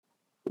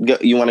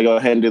You want to go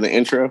ahead and do the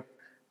intro?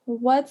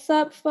 What's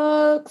up,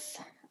 folks?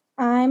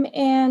 I'm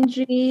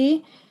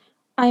Angie.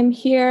 I'm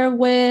here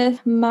with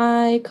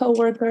my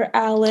coworker,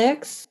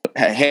 Alex.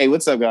 Hey,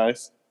 what's up,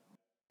 guys?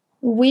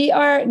 We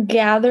are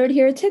gathered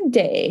here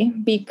today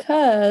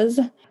because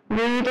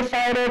we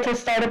decided to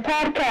start a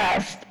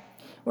podcast.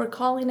 We're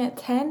calling it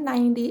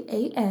 1090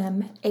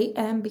 AM.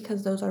 AM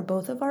because those are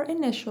both of our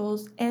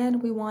initials,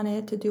 and we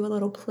wanted to do a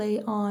little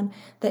play on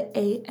the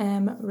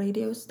AM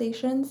radio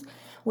stations,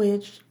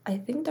 which I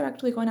think they're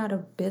actually going out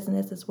of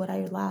business, is what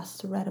I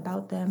last read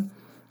about them.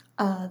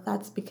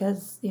 That's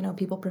because,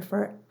 people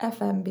prefer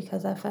FM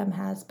because FM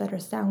has better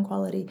sound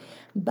quality,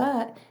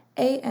 but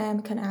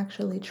AM can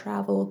actually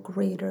travel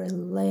greater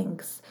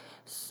lengths.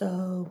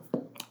 So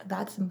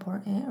that's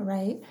important,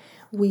 right?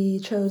 We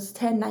chose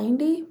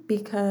 1090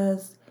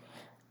 because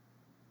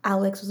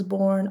Alex was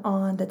born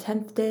on the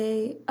 10th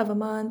day of a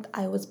month.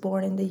 I was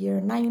born in the year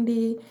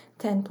 90.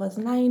 10 plus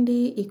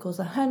 90 equals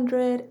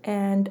 100,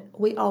 and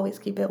we always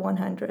keep it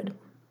 100.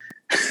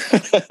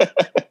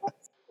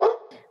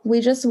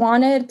 We just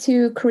wanted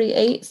to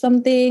create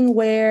something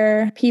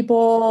where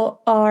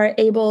people are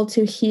able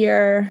to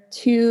hear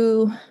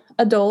two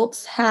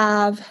adults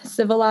have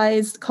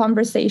civilized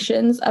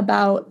conversations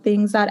about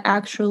things that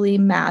actually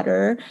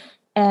matter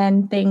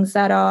and things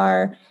that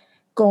are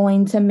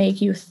going to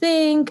make you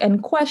think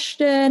and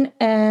question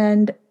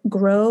and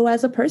grow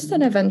as a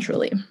person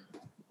eventually.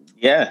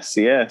 Yes.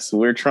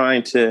 We're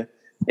trying to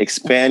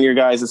expand your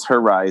guys'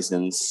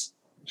 horizons.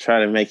 Try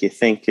to make you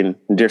think in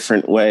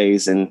different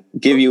ways and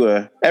give you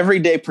a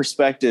everyday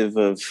perspective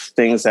of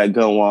things that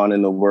go on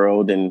in the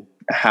world and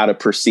how to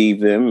perceive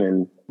them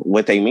and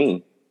what they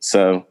mean.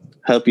 So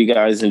hope you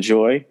guys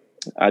enjoy.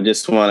 I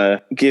just want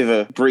to give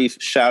a brief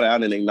shout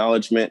out and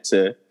acknowledgement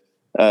to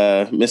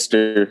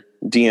Mr.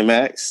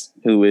 DMX,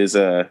 who is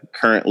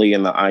currently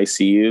in the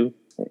ICU.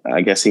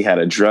 I guess he had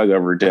a drug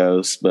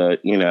overdose,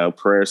 but,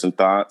 prayers and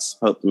thoughts.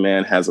 Hope the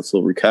man has a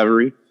full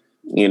recovery.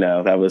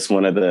 That was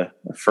one of the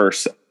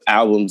first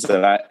albums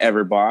that I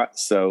ever bought.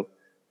 So,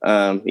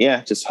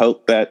 just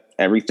hope that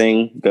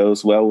everything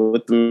goes well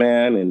with the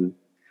man. And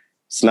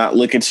it's not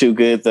looking too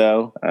good,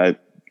 though. I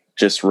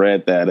just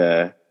read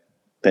that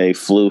they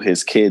flew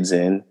his kids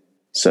in.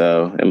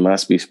 So it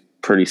must be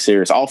pretty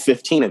serious. All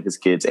 15 of his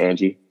kids,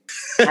 Angie.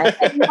 I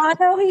did not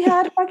know he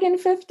had fucking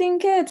 15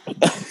 kids.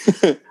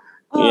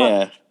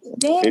 Yeah,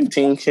 dang,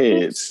 15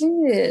 kids.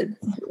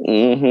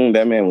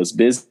 That man was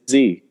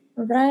busy.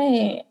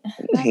 Right.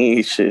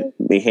 He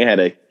had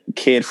a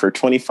kid for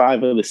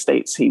 25 of the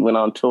states he went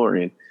on tour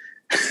in.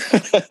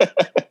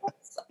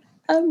 That's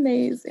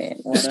amazing.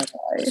 What a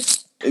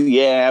life.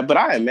 Yeah, but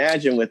I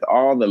imagine with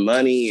all the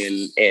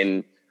money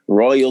and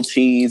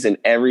royalties and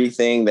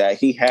everything that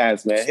he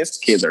has, man, his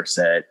kids are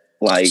set.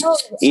 Like,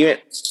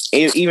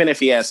 even if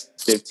he has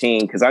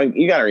 15, because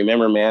you got to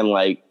remember, man,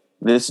 like,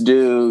 this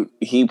dude,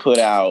 he put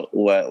out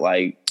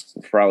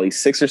probably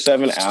 6 or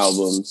 7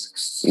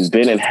 albums. He's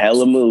been in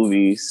hella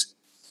movies.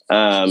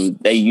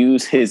 They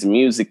use his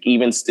music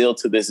even still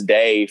to this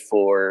day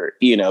for,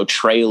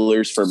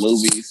 trailers for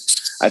movies.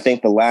 I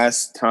think the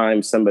last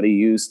time somebody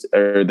used,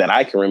 or that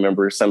I can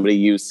remember, somebody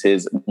used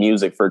his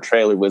music for a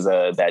trailer was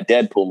that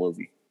Deadpool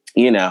movie.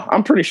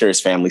 I'm pretty sure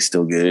his family's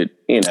still good,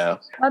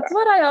 That's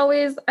what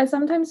I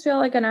sometimes feel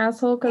like an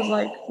asshole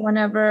because,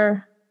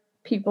 whenever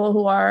people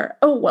who are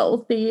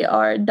wealthy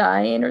are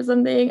dying or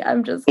something,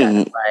 I'm just kind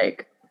of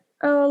like,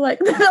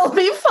 they'll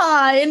be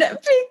fine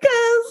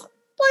because,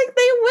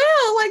 they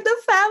will. The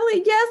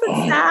family, yes,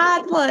 it's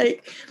sad.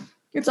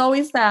 It's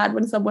always sad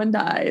when someone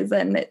dies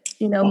and,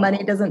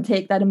 money doesn't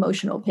take that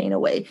emotional pain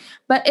away.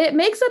 But it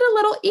makes it a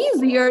little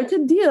easier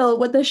to deal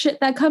with the shit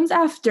that comes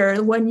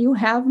after when you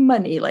have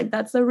money.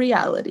 That's a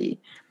reality.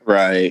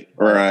 Right.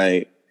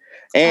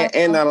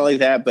 And not only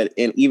that, but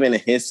even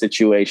in his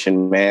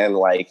situation, man,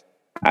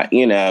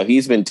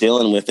 he's been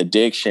dealing with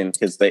addiction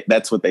because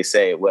that's what they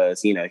say it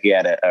was. He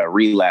had a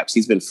relapse.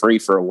 He's been free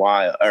for a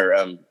while or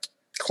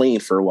clean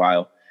for a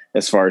while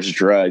as far as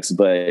drugs,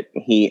 but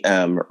he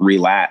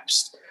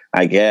relapsed,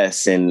 I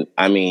guess. And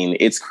I mean,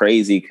 it's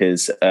crazy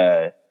because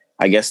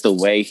I guess the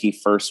way he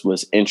first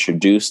was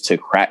introduced to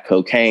crack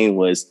cocaine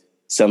was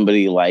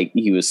somebody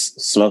he was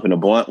smoking a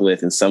blunt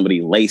with and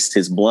somebody laced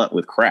his blunt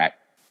with crack.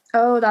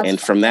 Oh, that's... And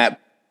from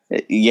that,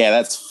 yeah,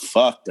 that's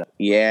fucked up.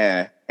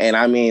 Yeah. And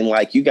I mean,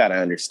 you got to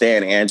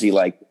understand, Angie,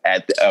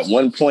 at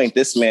one point,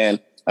 this man,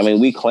 I mean,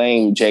 we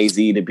claim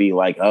Jay-Z to be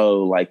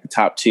the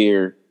top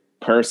tier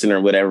person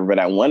or whatever. But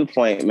at one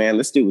point, man,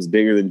 this dude was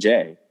bigger than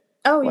Jay.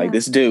 Oh, yeah.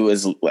 This dude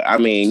was, I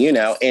mean,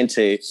 and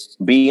to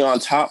be on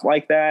top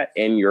like that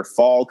and your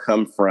fall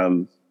come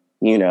from,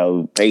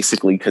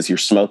 basically because you're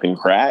smoking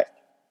crack,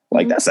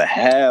 that's a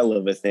hell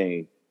of a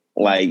thing.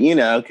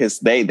 Because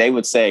they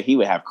would say he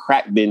would have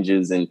crack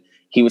binges and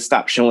he would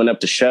stop showing up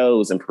to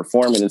shows and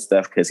performing and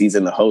stuff because he's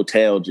in the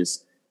hotel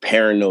just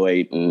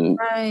paranoid and,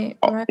 right.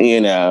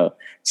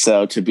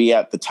 So to be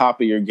at the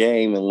top of your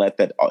game and let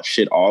that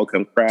shit all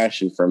come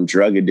crashing from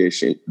drug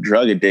addiction,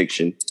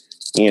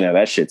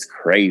 that shit's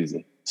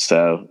crazy.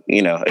 So,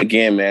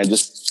 again, man,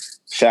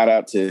 just shout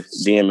out to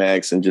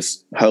DMX and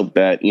just hope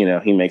that, you know,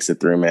 he makes it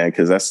through, man,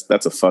 because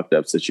that's a fucked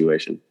up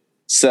situation.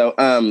 So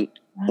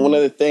one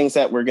of the things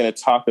that we're going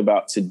to talk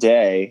about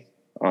today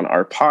on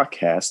our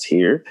podcast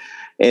here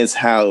is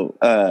how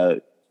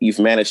you've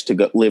managed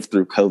to live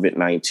through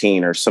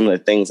COVID-19, or some of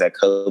the things that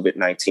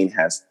COVID-19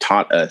 has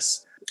taught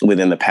us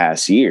within the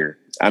past year.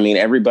 I mean,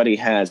 everybody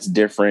has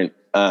different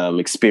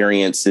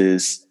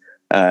experiences,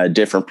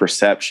 different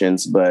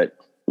perceptions, but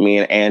me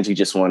and Angie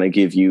just want to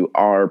give you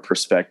our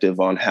perspective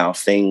on how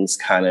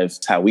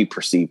we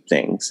perceive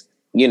things.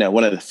 You know,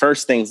 one of the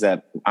first things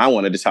that I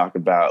wanted to talk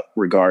about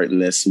regarding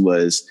this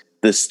was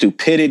the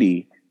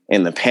stupidity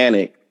and the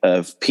panic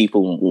of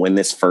people when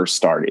this first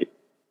started.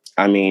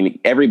 I mean,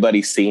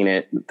 everybody's seen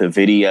it, the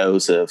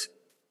videos of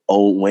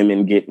old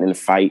women getting in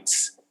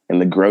fights in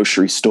the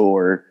grocery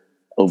store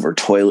over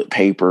toilet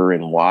paper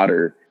and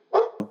water.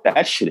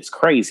 That shit is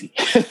crazy.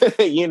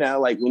 You know,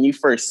 like when you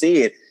first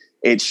see it,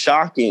 it's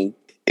shocking.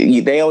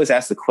 They always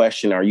ask the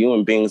question, are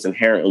human beings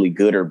inherently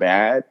good or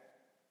bad?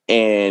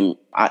 And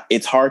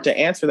it's hard to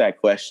answer that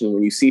question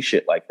when you see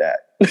shit like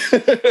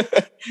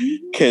that.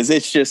 Because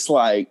it's just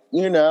like,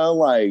 you know,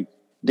 like,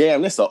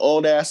 damn, this is an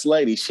old ass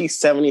lady. She's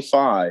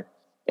 75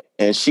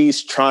 and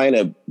she's trying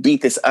to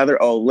beat this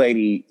other old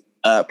lady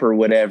up or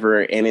whatever.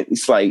 And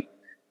it's like,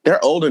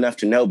 they're old enough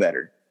to know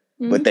better,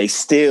 but they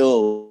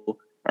still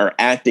are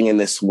acting in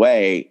this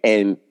way.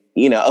 And,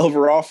 you know,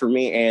 overall for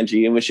me,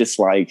 Angie, it was just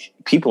like,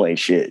 people ain't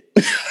shit.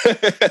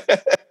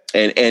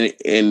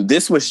 and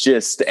this was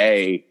just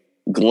a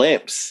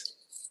glimpse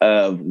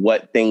of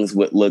what things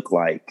would look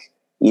like.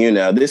 You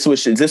know, this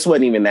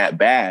wasn't even that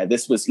bad.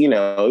 This was, you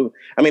know,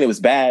 I mean, it was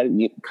bad.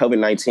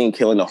 COVID-19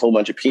 killing a whole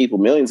bunch of people,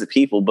 millions of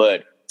people,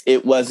 but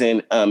it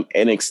wasn't an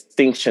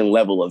extinction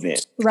level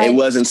event. Right. It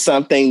wasn't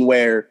something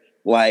where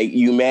like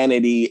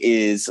humanity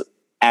is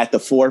at the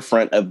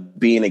forefront of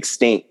being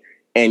extinct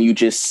and you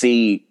just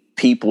see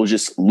people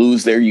just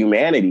lose their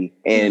humanity.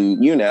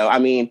 And, you know, I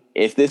mean,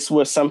 if this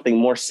was something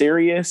more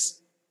serious,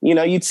 you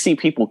know, you'd see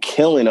people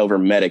killing over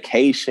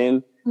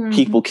medication,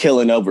 people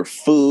killing over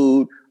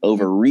food,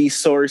 over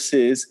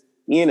resources.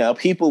 You know,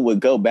 people would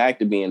go back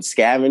to being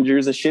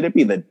scavengers and shit. It'd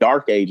be the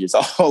dark ages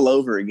all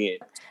over again.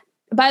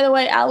 By the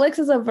way, Alex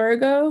is a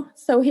Virgo,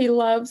 so he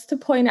loves to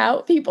point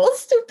out people's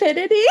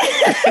stupidity.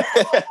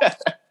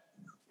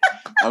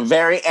 I'm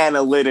very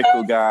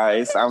analytical,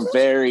 guys. I'm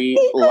very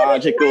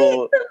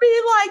logical. To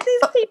be like,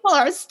 these people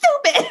are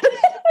stupid.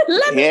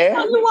 Let me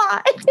tell you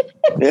why.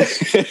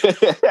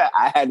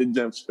 I had to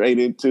jump straight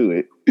into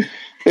it.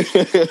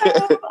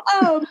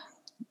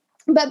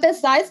 But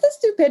besides the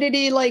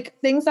stupidity, like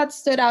things that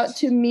stood out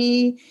to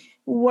me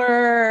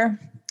were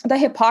the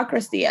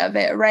hypocrisy of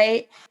it,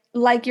 right?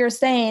 Like you're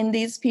saying,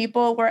 these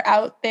people were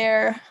out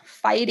there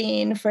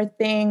fighting for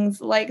things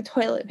like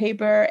toilet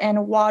paper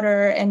and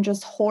water and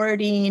just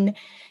hoarding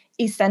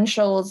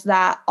essentials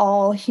that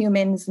all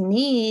humans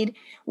need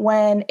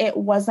when it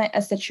wasn't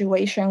a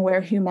situation where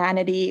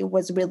humanity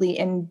was really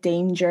in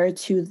danger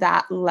to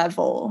that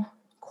level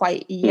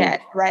quite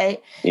yet,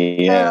 right?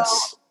 Yes.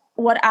 So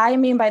what I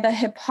mean by the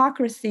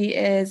hypocrisy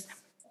is,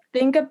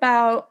 think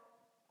about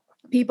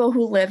people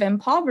who live in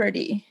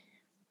poverty.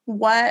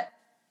 What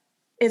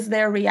is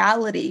their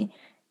reality?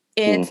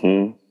 It's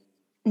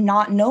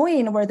not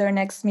knowing where their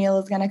next meal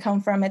is going to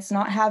come from. It's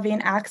not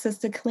having access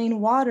to clean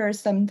water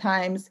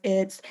sometimes.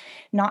 It's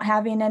not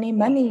having any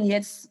money.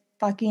 It's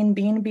fucking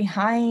being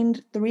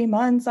behind 3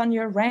 months on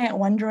your rent,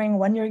 wondering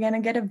when you're going to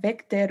get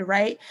evicted,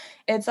 right?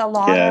 It's a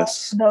lot of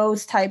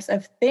those types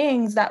of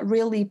things that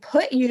really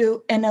put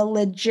you in a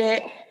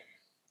legit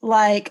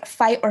like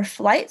fight or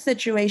flight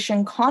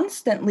situation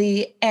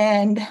constantly.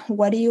 And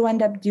what do you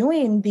end up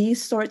doing?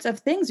 These sorts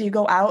of things. You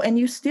go out and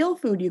you steal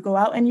food. You go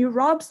out and you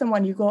rob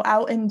someone. You go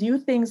out and do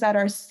things that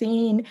are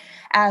seen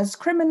as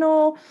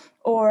criminal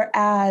or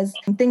as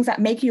things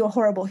that make you a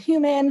horrible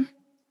human.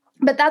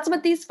 But that's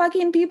what these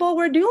fucking people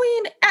were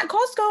doing at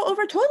Costco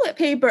over toilet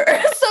paper.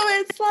 So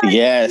it's like,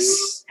 you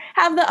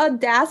have the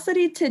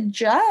audacity to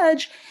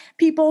judge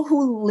people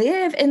who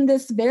live in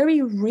this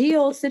very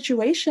real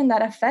situation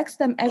that affects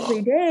them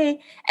every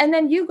day. And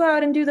then you go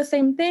out and do the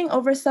same thing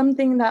over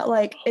something that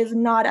like is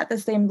not at the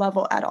same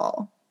level at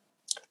all.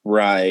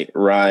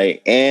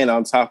 Right. And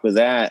on top of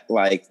that,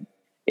 like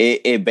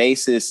it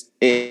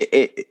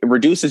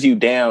reduces you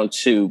down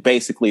to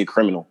basically a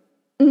criminal.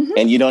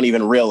 And you don't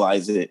even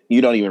realize it. You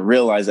don't even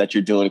realize that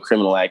you're doing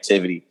criminal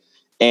activity.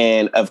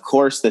 And of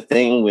course, the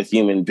thing with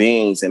human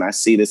beings, and I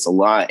see this a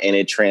lot, and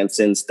it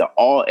transcends to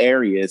all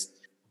areas,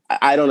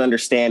 I don't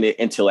understand it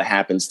until it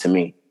happens to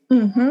me.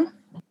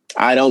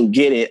 I don't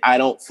get it. I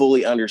don't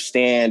fully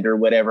understand or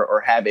whatever, or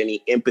have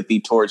any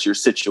empathy towards your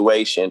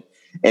situation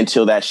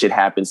until that shit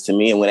happens to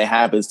me. And when it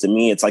happens to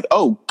me, it's like,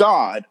 oh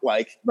God,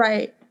 like,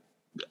 right.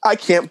 I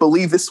can't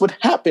believe this would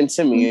happen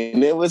to me.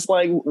 And it was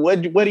like,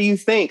 what do you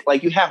think?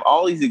 Like, you have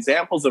all these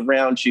examples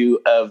around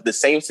you of the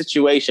same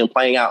situation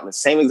playing out in the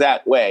same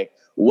exact way.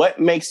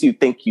 What makes you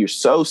think you're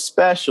so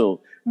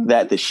special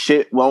that the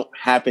shit won't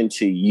happen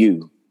to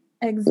you?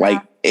 Exactly.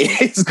 Like,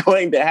 it's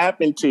going to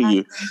happen to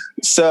you.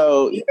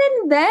 So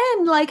even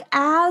then, like,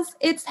 as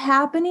it's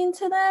happening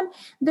to them,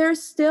 they're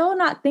still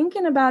not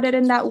thinking about it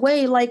in that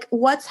way. Like,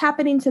 what's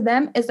happening to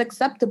them is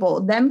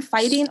acceptable. Them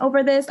fighting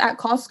over this at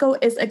Costco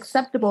is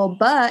acceptable.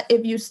 But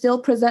if you still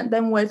present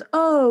them with,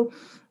 oh,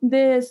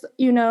 this,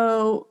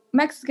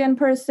 Mexican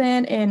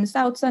person in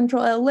South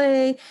Central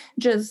LA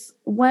just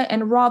went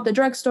and robbed a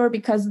drugstore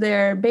because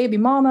their baby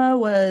mama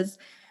was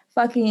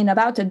fucking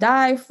about to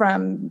die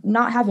from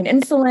not having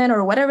insulin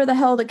or whatever the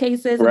hell the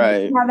case is, and right.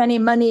 they don't have any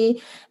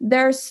money,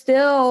 they're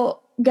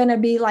still gonna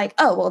be like,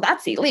 oh, well,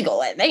 that's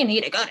illegal and they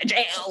need to go to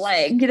jail.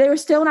 Like, they're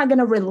still not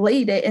gonna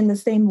relate it in the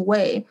same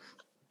way.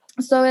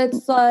 So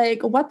it's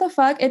like, what the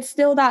fuck? It's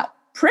still that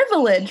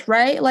privilege,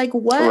 right? Like,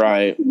 what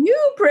right.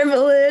 you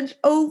privilege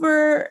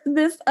over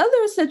this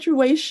other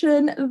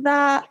situation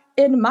that,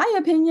 in my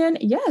opinion,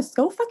 yes,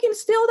 go fucking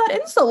steal that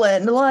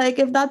insulin. Like,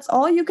 if that's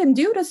all you can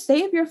do to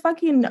save your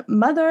fucking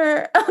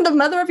mother, the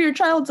mother of your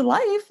child's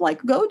life,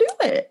 like, go do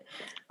it.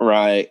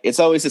 Right. It's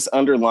always this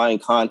underlying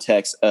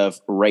context of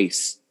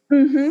race.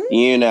 Mm-hmm.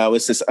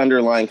 It's this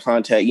underlying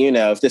context.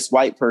 If this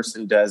white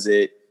person does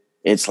it,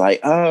 it's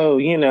like, oh,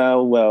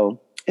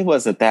 well, it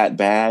wasn't that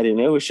bad, and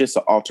it was just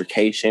an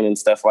altercation and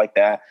stuff like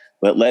that.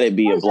 But let it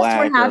be a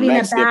black or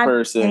Mexican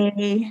person.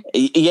 Day.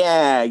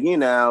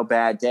 Yeah,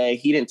 bad day.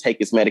 He didn't take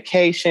his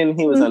medication.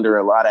 He was under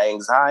a lot of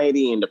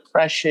anxiety and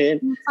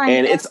depression.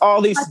 And it's all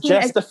these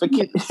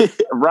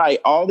justifications. Right,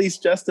 all these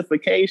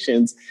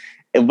justifications.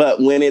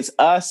 But when it's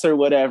us or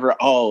whatever,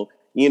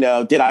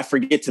 did I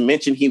forget to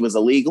mention he was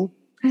illegal?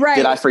 Right.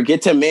 Did I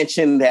forget to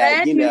mention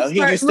that, he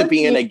used to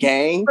be in a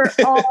gang?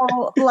 For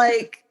all,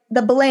 like,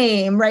 the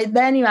blame, right?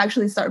 Then you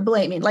actually start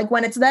blaming. Like,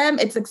 when it's them,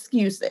 it's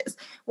excuses.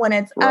 When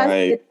it's us,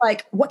 it's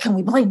like, what can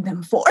we blame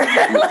them for?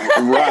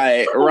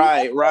 Right.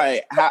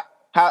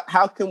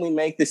 How can we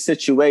make this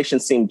situation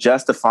seem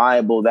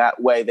justifiable?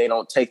 That way they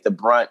don't take the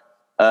brunt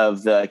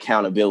of the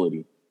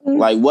accountability. Mm-hmm.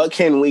 Like, what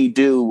can we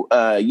do?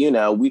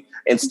 We,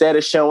 instead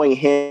of showing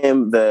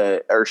showing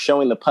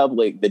the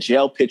public the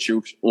jail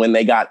picture when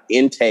they got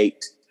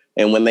intaked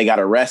and when they got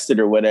arrested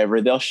or whatever,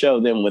 they'll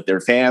show them with their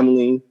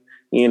family.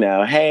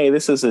 Hey,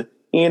 this is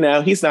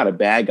he's not a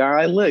bad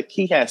guy. Look,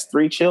 he has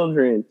 3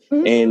 children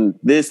and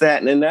this,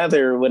 that, and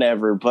another or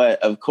whatever. But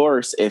of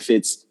course, if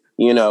it's,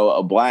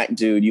 a black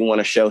dude, you want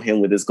to show him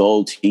with his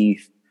gold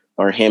teeth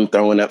or him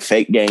throwing up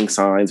fake gang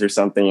signs or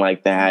something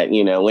like that,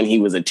 when he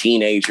was a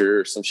teenager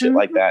or some shit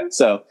like that.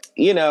 So,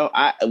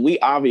 we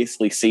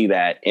obviously see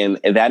that. And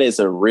that is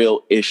a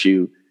real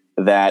issue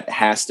that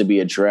has to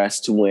be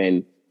addressed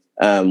when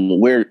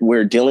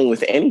we're dealing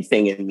with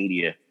anything in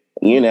media.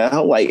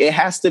 Like, it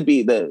has to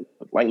be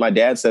like my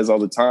dad says all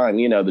the time,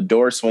 the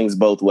door swings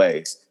both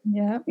ways.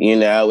 Yeah.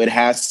 It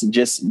has to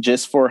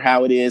just for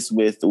how it is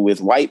with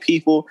white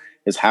people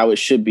is how it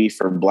should be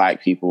for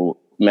black people,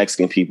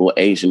 Mexican people,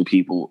 Asian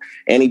people,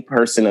 any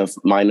person of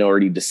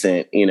minority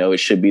descent. It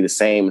should be the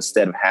same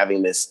instead of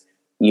having this,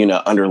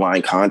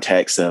 underlying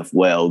context of,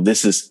 well,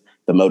 this is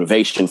the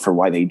motivation for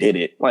why they did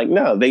it. Like,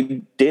 no, they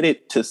did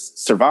it to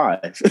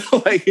survive.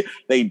 Like,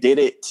 they did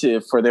it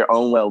for their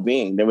own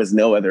well-being. There was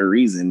no other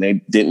reason.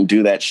 They didn't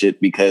do that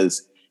shit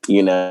because,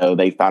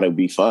 they thought it'd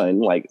be fun.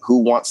 Like, who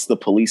wants the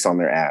police on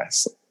their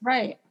ass?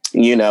 Right.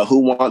 Who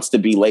wants to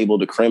be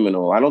labeled a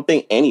criminal? I don't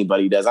think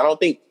anybody does. I don't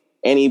think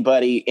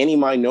anybody, any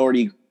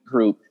minority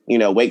group,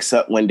 wakes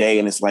up one day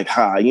and it's like,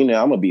 I'm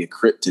going to be a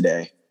Crip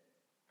today.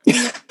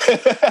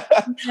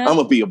 I'm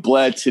gonna be a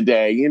blood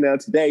today.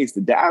 Today's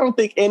the day. I don't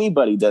think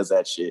anybody does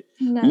that shit.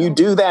 No. You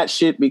do that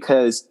shit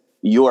because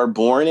you're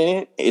born in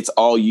it. It's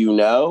all you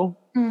know.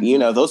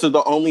 Mm-hmm. Those are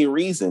the only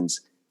reasons.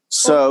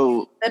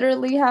 So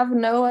literally have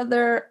no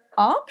other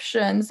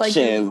options. Like,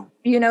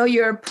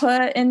 you're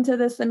put into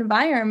this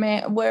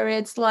environment where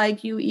it's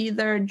like you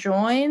either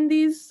join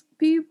these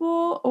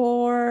people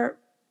or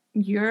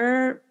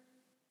you're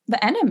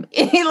the enemy.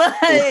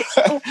 Like,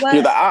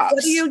 you're the ops.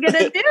 What are you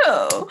gonna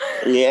do?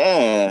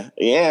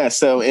 Yeah.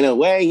 So in a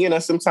way,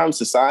 sometimes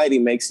society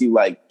makes you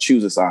like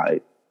choose a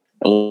side.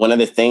 And one of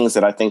the things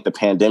that I think the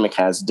pandemic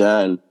has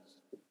done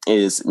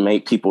is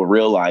make people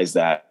realize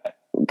that,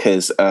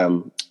 because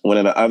one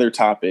of the other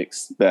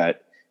topics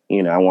that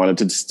I wanted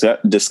to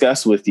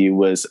discuss with you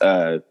was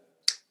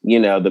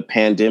the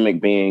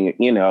pandemic being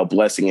a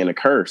blessing and a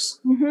curse,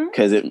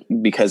 because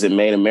it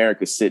made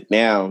America sit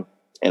down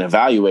and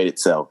evaluate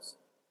itself.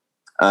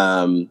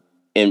 And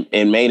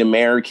made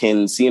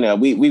Americans,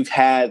 we've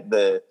had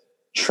the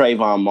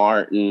Trayvon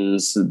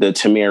Martins, the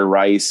Tamir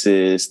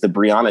Rices, the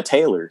Breonna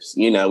Taylors,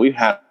 we've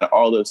had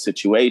all those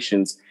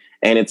situations.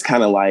 And it's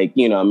kind of like,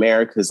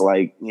 America's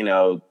like,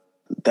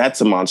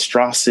 that's a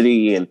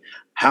monstrosity. And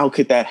how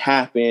could that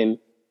happen?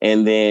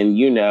 And then,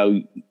 you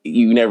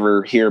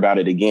never hear about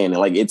it again.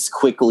 Like, it's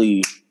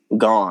quickly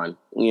gone,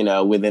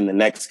 within the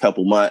next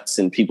couple months,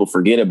 and people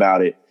forget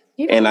about it.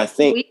 And I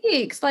think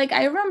weeks, like,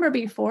 I remember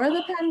before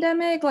the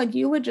pandemic, like,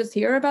 you would just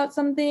hear about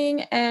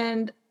something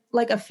and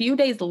like a few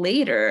days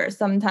later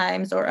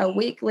sometimes, or a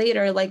week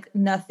later, like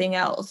nothing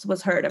else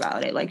was heard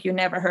about it. Like you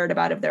never heard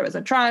about if there was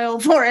a trial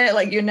for it.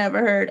 Like you never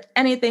heard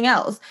anything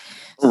else.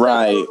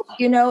 Right.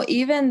 So,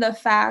 even the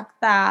fact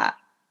that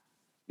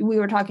we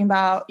were talking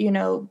about,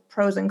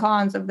 pros and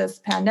cons of this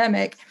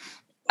pandemic,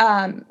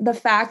 the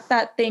fact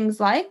that things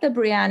like the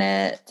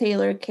Breonna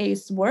Taylor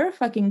case were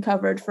fucking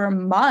covered for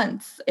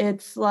months,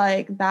 it's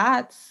like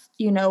that's,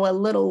 a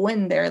little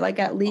win there. Like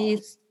at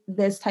least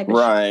this type of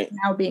shit is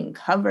now being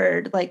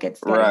covered. Like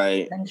it's getting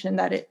the attention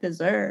that it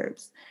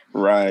deserves.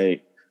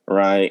 Right.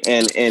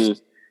 And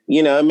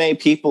it made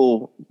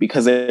people,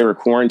 because they were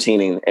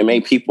quarantining, it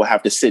made people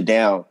have to sit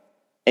down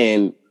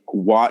and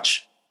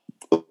watch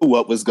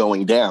what was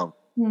going down.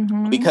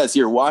 Mm-hmm. Because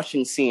you're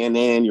watching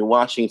CNN, you're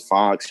watching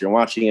Fox, you're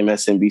watching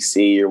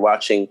MSNBC, you're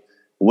watching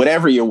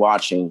whatever you're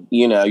watching,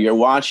 you're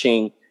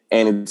watching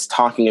and it's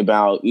talking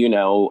about,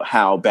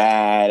 how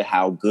bad,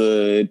 how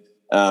good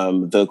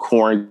the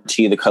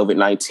quarantine, the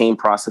COVID-19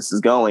 process is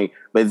going.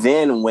 But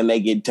then when they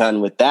get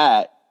done with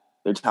that,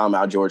 they're talking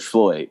about George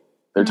Floyd.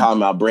 They're talking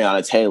about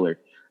Breonna Taylor.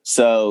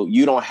 So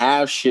you don't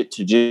have shit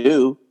to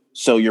do.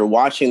 So you're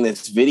watching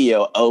this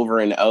video over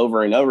and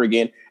over and over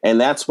again.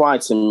 And that's why,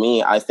 to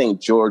me, I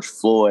think George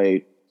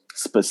Floyd,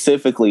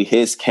 specifically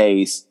his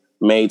case,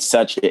 made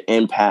such an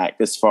impact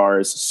as far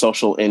as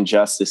social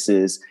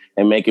injustices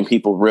and making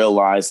people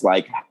realize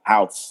like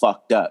how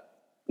fucked up,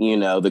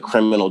 the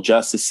criminal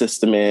justice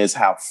system is,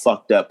 how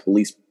fucked up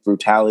police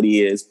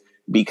brutality is,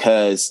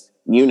 because,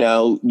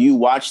 you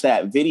watch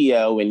that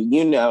video and,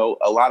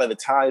 a lot of the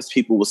times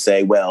people will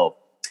say, well,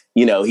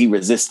 he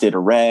resisted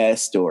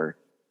arrest or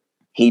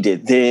he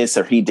did this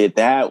or he did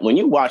that. When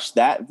you watch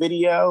that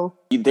video,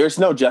 there's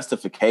no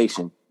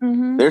justification.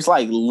 Mm-hmm. There's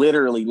like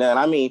literally none.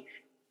 I mean,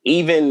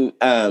 even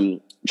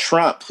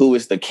Trump, who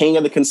is the king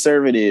of the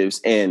conservatives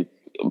and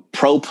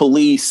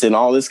pro-police and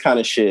all this kind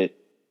of shit,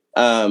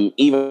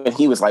 even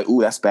he was like,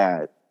 ooh, that's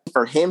bad.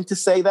 For him to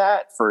say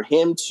that, for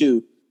him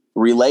to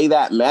relay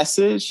that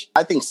message,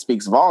 I think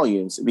speaks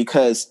volumes,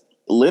 because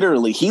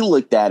literally he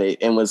looked at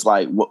it and was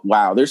like,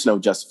 wow, there's no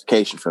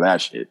justification for that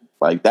shit.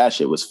 Like that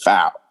shit was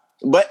foul.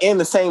 But in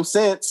the same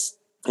sense,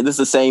 this is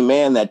the same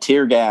man that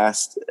tear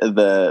gassed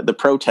the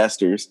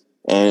protesters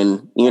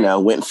and,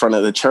 went in front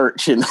of the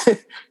church and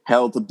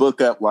held the book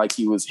up like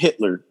he was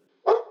Hitler.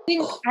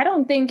 I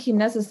don't think he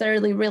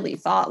necessarily really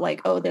thought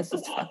like, oh, this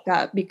is fucked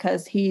up,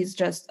 because he's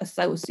just a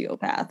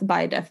sociopath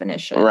by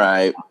definition.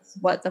 Right.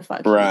 What the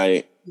fuck?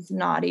 Right. He's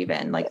not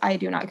even like, I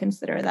do not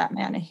consider that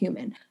man a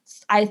human.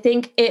 I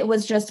think it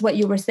was just what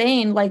you were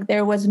saying. Like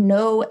there was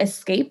no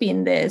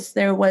escaping this.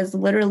 There was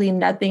literally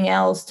nothing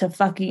else to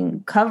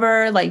fucking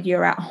cover. Like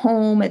you're at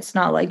home. It's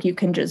not like you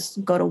can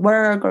just go to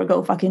work or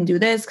go fucking do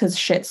this because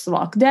shit's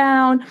locked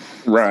down.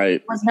 Right.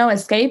 There was no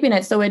escaping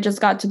it. So it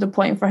just got to the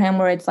point for him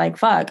where it's like,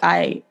 fuck,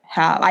 I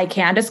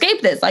can't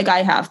escape this. Like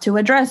I have to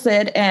address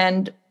it.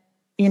 And,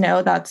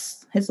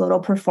 that's his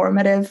little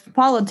performative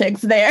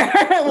politics there.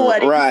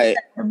 Right.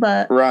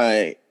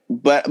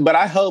 But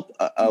I hope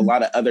a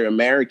lot of other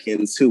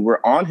Americans who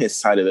were on his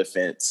side of the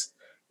fence,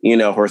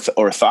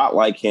 or thought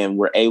like him,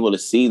 were able to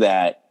see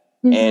that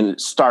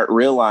and start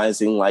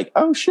realizing like,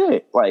 oh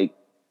shit, like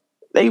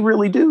they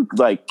really do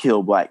like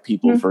kill Black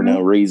people for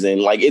no reason.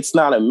 Like it's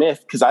not a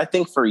myth. Cause I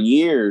think for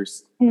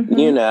years,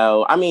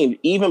 I mean,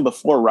 even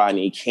before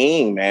Rodney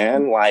King,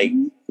 man, like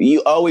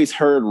you always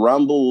heard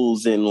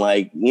rumbles and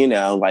like,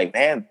 like,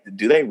 man,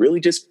 do they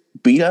really just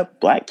beat up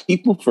Black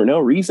people for no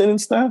reason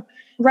and stuff?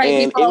 Right.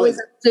 And people always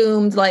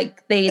assumed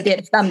like they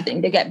did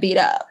something to get beat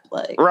up.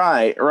 Like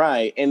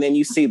Right. And then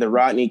you see the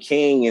Rodney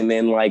King and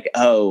then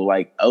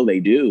oh, they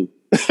do.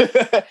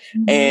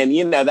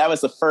 And, that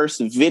was the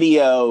first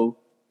video,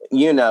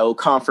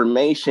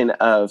 confirmation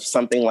of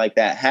something like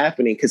that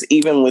happening. Because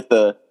even with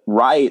the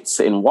riots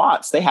in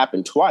Watts, they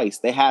happened twice.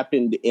 They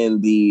happened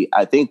in the,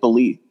 I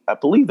believe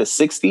the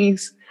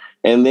 60s.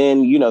 And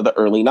then, the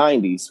early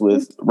 90s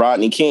with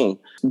Rodney King.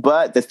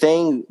 But the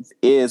thing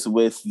is,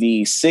 with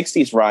the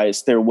 60s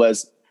riots,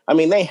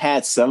 they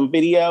had some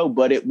video,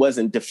 but it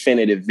wasn't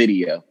definitive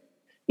video.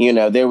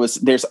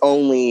 There's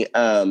only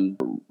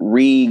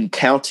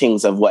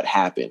recountings of what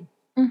happened,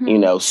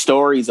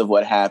 stories of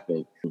what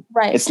happened.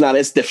 Right. It's not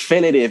as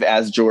definitive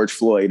as George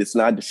Floyd. It's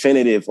not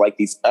definitive like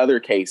these other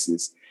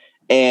cases.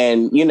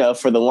 And,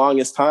 for the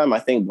longest time, I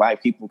think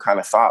Black people kind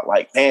of thought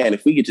like, man,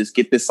 if we could just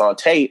get this on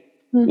tape,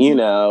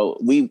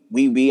 we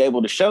be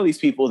able to show these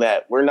people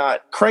that we're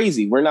not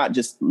crazy. We're not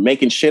just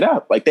making shit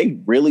up. Like they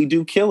really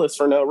do kill us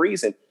for no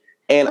reason.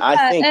 And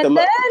I think then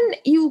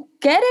you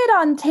get it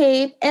on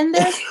tape and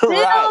there's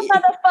still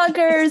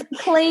motherfuckers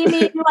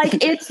claiming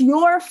like it's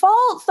your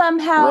fault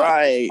somehow.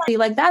 Right.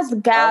 Like that's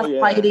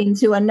gaslighting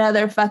to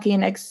another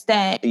fucking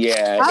extent.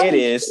 Yeah, it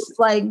is.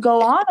 Like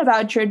go on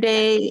about your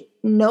day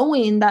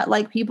knowing that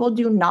like people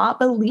do not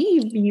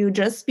believe you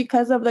just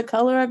because of the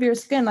color of your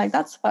skin. Like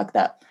that's fucked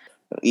up.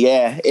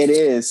 Yeah, it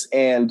is.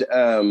 And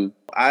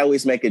I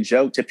always make a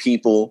joke to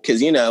people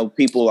because,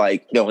 people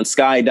like going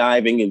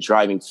skydiving and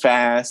driving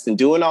fast and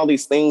doing all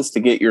these things to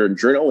get your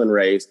adrenaline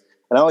raised.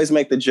 And I always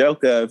make the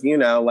joke of, you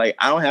know, like,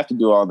 I don't have to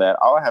do all that.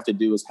 All I have to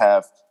do is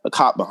have a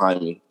cop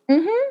behind me.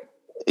 Mm-hmm.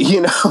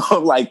 You know,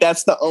 like,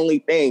 that's the only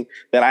thing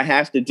that I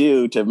have to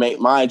do to make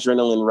my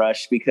adrenaline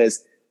rush,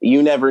 because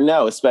you never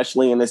know,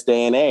 especially in this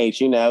day and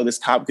age. You know, this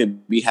cop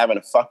could be having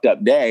a fucked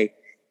up day,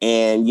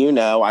 and, you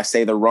know, I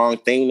say the wrong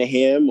thing to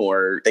him,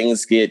 or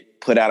things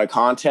get put out of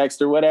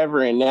context or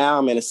whatever. And now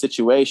I'm in a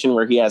situation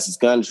where he has his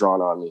gun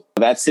drawn on me.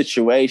 That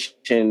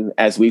situation,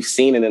 as we've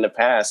seen it in the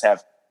past,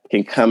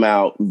 can come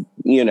out,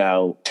 you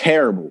know,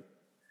 terrible.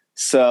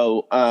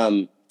 So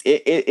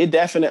it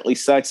definitely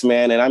sucks,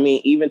 man. And I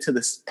mean, even to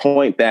this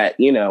point that,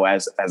 you know,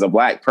 as a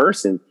Black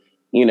person,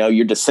 you know,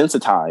 you're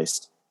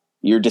desensitized.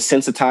 You're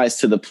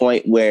desensitized to the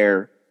point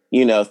where,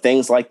 you know,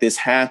 things like this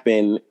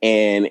happen,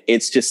 and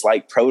it's just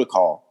like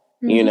protocol.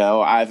 Mm-hmm. You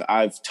know,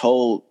 I've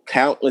told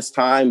countless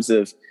times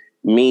of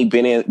me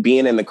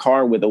being in the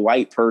car with a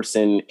white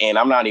person, and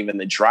I'm not even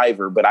the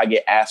driver, but I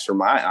get asked for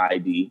my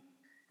ID,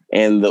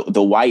 and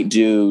the white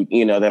dude,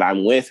 you know, that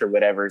I'm with or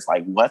whatever is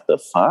like, what the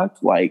fuck?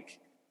 Like,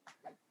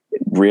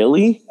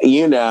 really?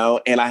 You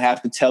know, and I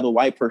have to tell the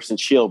white person,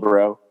 chill,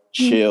 bro,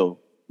 chill.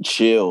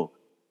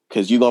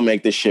 Cause you're going to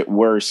make this shit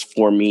worse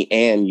for me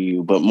and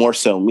you, but more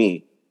so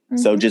me. Mm-hmm.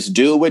 So just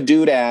do what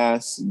dude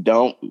asks.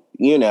 Don't,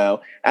 you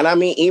know, and I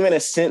mean, even the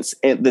sense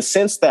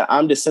that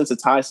I'm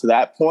desensitized to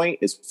that point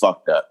is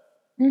fucked up.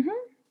 Mm-hmm.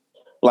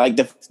 Like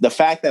the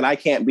fact that I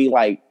can't be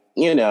like,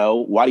 you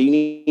know, why do you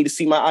need to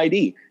see my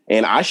ID?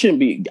 And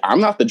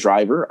I'm not the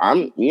driver.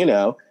 You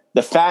know,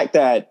 the fact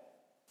that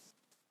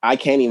I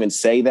can't even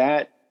say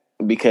that,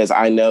 because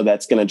I know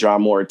that's going to draw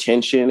more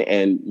attention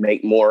and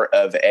make more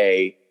of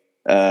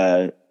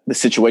the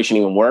situation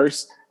even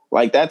worse.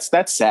 Like, that's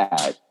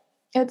sad.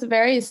 It's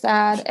very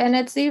sad. And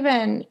it's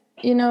even,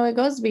 you know, it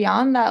goes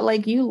beyond that.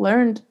 Like, you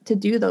learned to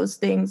do those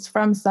things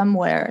from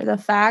somewhere. The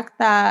fact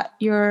that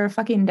your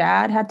fucking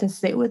dad had to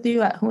sit with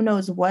you at who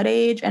knows what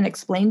age and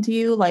explain to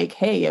you, like,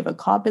 hey, if a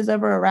cop is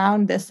ever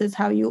around, this is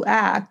how you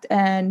act.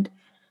 And,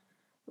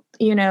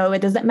 you know, it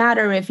doesn't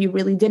matter if you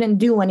really didn't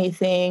do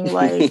anything.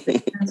 Like,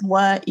 this is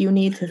what you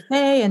need to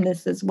say, and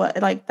this is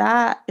what, like,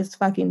 that is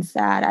fucking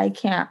sad. I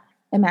can't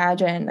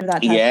imagine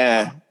that.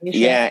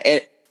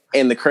 Yeah.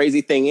 And the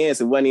crazy thing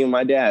is, it wasn't even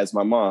my dad, it's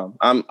my mom.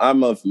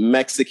 I'm of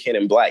Mexican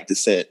and Black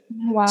descent.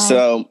 Wow.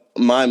 So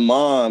my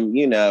mom,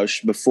 you know,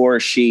 before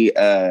she,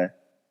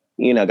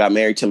 you know, got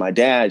married to my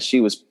dad,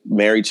 she was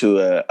married to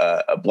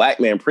a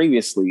Black man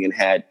previously and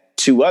had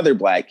 2 other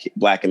Black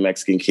and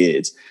Mexican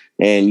kids.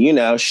 And, you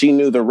know, she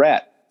knew the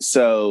rep.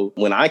 So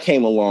when I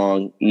came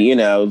along, you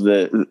know,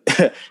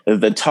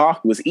 the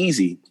talk was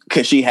easy,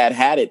 because she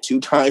had it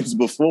 2 times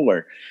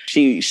before.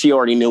 She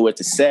already knew what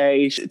to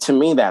say. To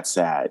me, that's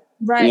sad.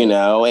 Right. You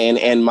know,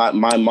 and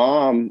my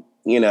mom,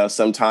 you know,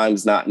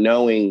 sometimes not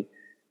knowing,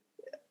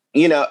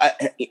 you know,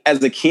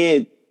 as a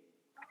kid,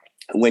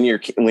 when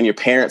your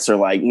parents are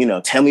like, you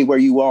know, tell me where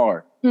you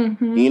are,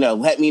 mm-hmm. you know,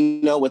 let me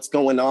know what's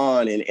going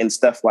on and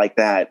stuff like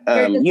that.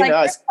 You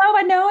know, it's so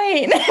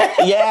annoying.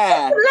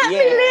 Yeah. Let me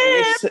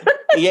live.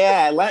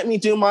 Yeah. Let me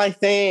do my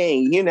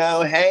thing. You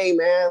know, hey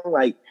man,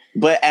 like,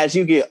 but as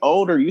you get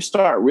older, you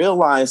start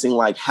realizing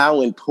like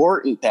how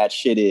important that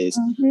shit is,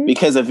 mm-hmm.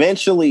 because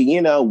eventually,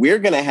 you know, we're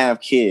going to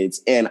have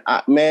kids, and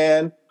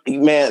man,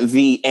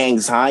 the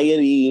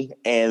anxiety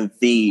and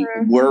the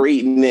mm-hmm.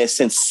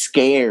 worriedness and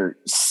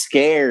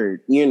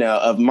scared, you know,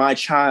 of my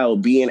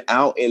child being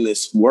out in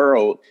this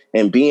world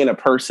and being a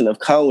person of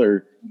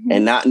color, mm-hmm.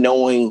 and not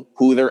knowing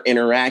who they're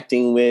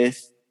interacting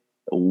with,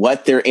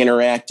 what they're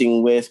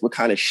interacting with, what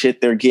kind of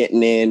shit they're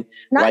getting in.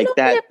 Not like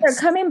that. If they're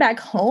coming back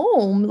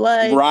home.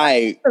 Like,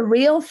 right. A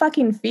real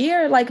fucking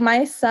fear. Like,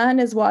 my son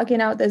is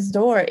walking out this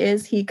door.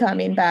 Is he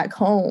coming back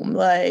home?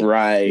 Like,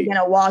 right. He's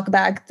gonna walk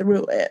back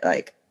through it.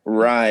 Like,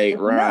 right.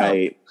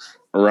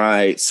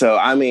 So,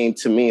 I mean,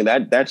 to me,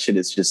 that shit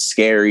is just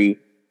scary,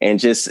 and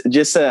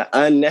just an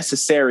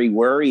unnecessary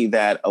worry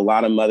that a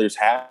lot of mothers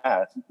have,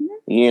 mm-hmm.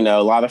 you know,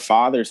 a lot of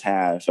fathers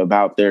have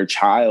about their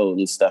child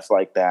and stuff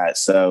like that.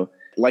 So,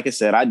 like I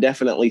said, I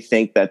definitely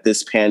think that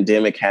this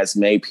pandemic has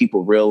made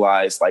people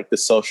realize like the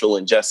social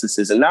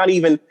injustices, and not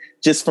even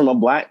just from a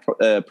Black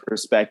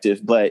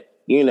perspective, but,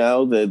 you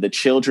know, the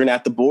children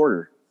at the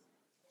border.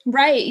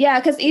 Right. Yeah.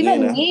 Because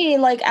even me,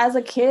 like, as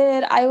a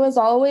kid, I was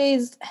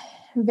always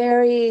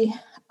very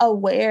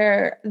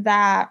aware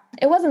that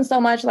it wasn't so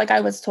much like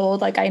I was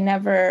told, like, I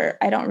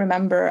don't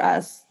remember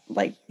us,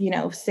 like, you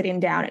know,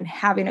 sitting down and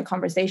having a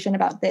conversation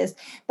about this,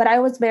 but I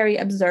was very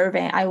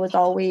observant. I was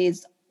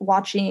always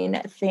watching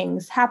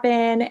things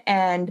happen.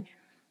 And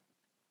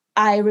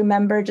I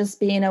remember just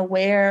being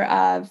aware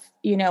of,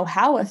 you know,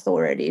 how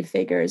authority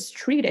figures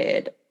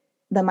treated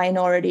the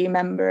minority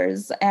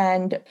members.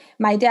 And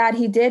my dad,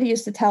 he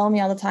used to tell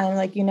me all the time,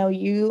 like, you know,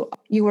 you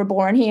were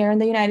born here in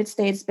the United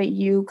States, but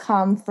you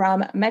come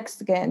from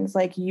Mexicans.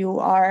 Like, you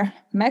are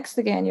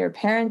Mexican, your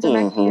parents are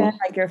Mexican, mm-hmm.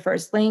 like, your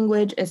first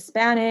language is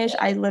Spanish.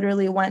 I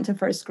literally went to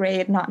first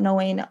grade not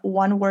knowing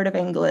one word of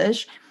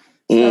English.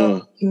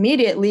 So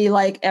immediately,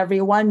 like,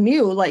 everyone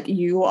knew, like,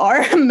 you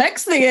are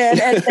Mexican.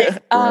 And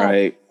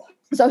right.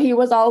 So he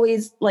was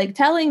always like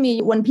telling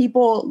me, when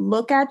people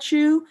look at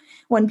you,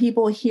 when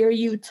people hear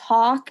you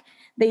talk,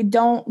 they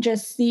don't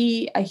just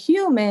see a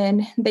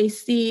human, they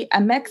see a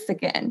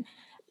Mexican.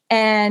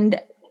 And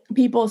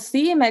people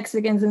see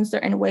Mexicans in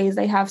certain ways.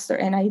 They have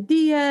certain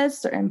ideas,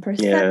 certain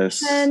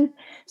perceptions. Yes.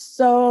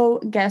 So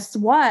guess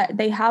what?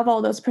 They have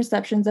all those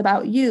perceptions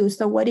about you.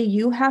 So what do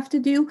you have to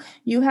do?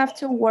 You have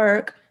to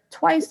work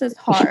twice as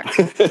hard,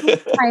 3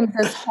 times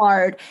as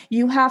hard.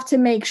 You have to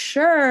make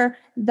sure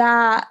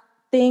that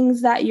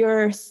things that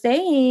you're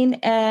saying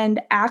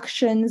and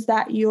actions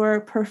that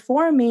you're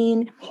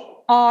performing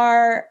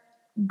are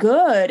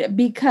good,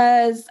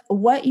 because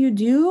what you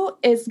do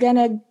is going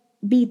to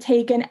be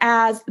taken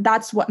as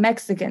that's what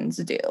Mexicans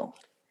do.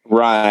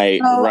 Right,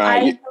 So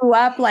right. I grew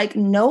up like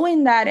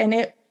knowing that, and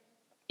it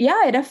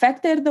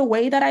affected the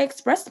way that I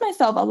expressed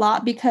myself a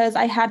lot, because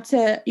I had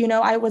to,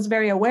 I was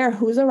very aware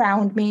who's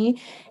around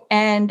me,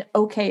 and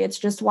okay, it's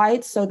just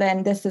white, so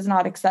then this is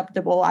not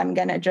acceptable. I'm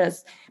gonna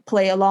just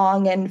play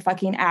along and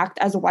fucking act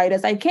as white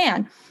as I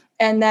can.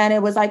 And then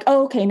it was like,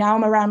 oh, okay, now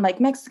I'm around like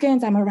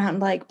Mexicans, I'm around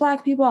like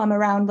Black people, I'm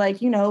around like,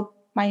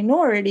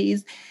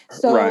 minorities,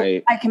 so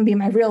Right. I can be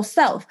my real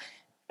self.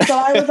 So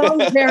I was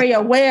always very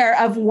aware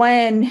of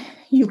when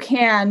you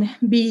can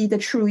be the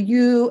true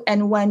you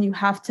and when you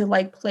have to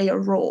like play a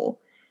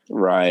role.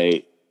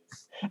 Right.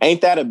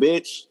 Ain't that a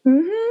bitch?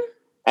 Mm-hmm.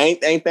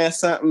 Ain't that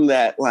something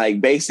that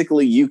like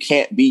basically you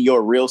can't be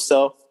your real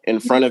self in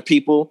front of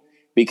people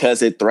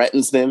because it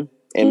threatens them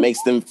and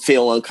makes them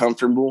feel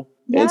uncomfortable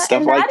and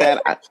stuff like that?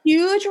 Is a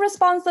huge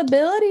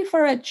responsibility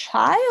for a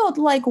child.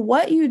 Like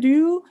what you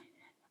do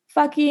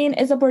fucking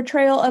is a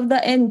portrayal of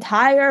the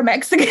entire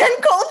Mexican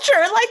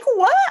culture. Like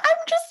what? I'm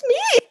just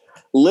me.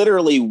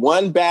 Literally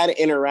one bad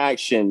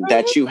interaction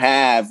that you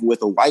have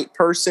with a white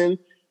person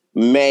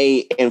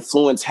may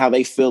influence how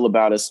they feel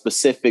about a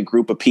specific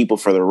group of people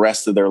for the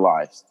rest of their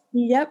lives.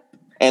 Yep.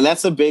 And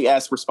that's a big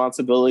ass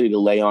responsibility to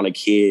lay on a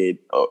kid,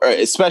 or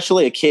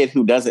especially a kid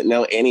who doesn't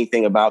know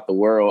anything about the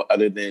world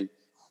other than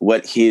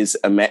what his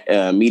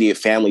immediate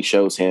family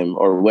shows him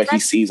or what he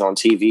sees on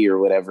TV or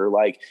whatever.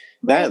 Like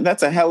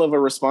that's a hell of a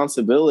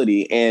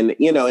responsibility. And,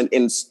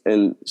 in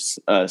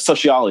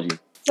sociology,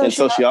 in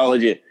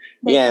sociology,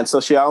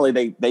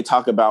 they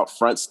talk about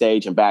front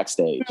stage and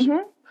backstage.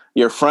 Mm-hmm.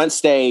 Your front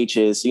stage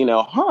is,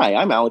 hi,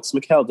 I'm Alex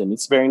McKeldin.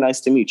 It's very nice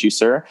to meet you,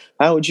 sir.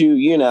 How would you,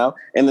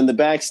 and then the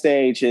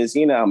backstage is,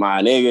 my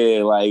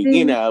nigga, like,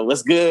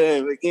 what's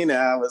good?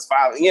 What's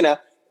fine,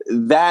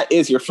 that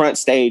is your front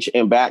stage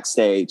and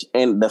backstage.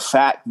 And the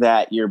fact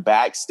that you're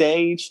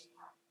backstage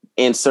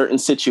in certain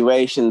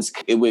situations,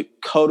 it would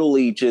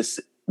totally just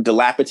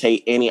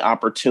dilapidate any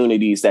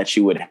opportunities that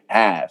you would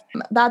have.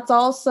 That's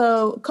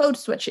also code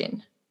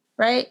switching,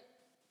 right?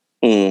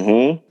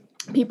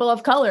 Mm-hmm. People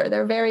of color,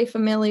 they're very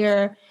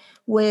familiar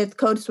with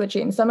code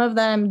switching. Some of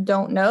them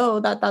don't know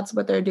that that's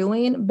what they're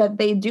doing, but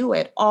they do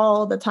it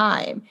all the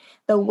time.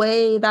 The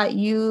way that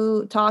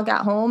you talk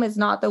at home is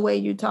not the way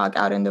you talk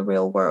out in the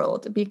real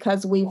world,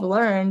 because we've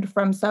learned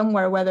from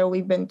somewhere, whether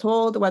we've been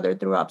told, whether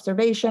through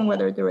observation,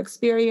 whether through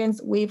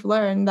experience, we've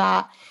learned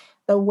that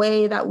the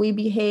way that we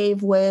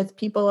behave with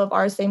people of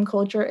our same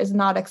culture is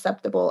not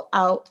acceptable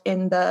out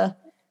in the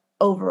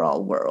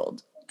overall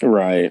world.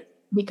 Right.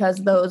 Because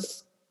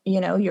those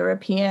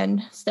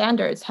European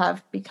standards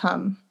have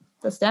become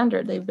the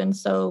standard. They've been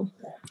so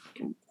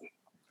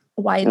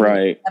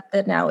widely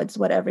accepted now. It's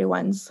what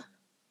everyone's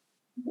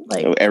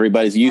like.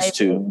 Everybody's used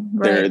to.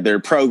 Right. They're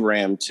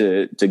programmed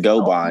to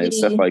go by and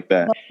stuff like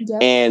that. Yeah.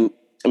 And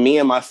me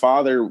and my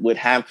father would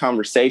have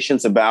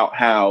conversations about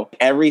how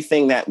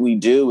everything that we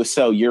do is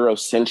so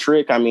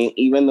Eurocentric. I mean,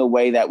 even the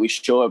way that we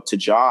show up to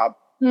job,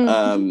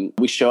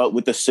 we show up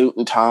with a suit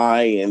and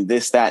tie and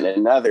this, that, and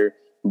another.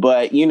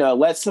 But,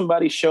 let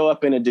somebody show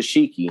up in a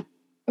dashiki.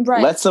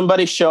 Right. Let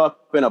somebody show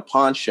up in a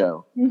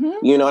poncho.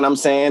 Mm-hmm. You know what I'm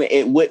saying?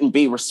 It wouldn't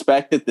be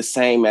respected the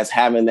same as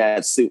having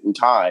that suit and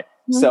tie.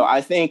 Mm-hmm. So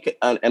I think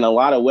in a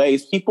lot of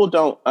ways, people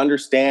don't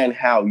understand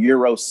how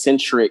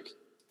Eurocentric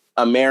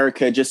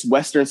America, just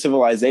Western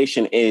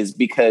civilization is,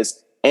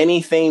 because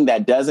anything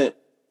that doesn't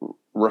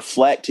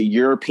reflect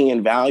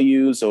European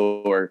values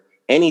or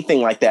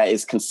anything like that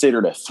is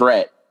considered a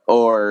threat,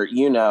 or,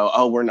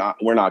 we're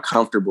not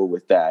comfortable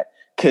with that.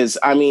 Because,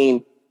 I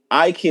mean,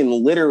 I can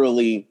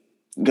literally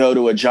go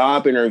to a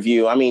job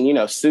interview. I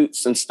mean,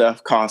 suits and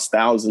stuff cost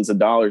thousands of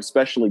dollars,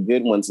 especially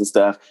good ones and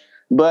stuff.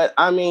 But,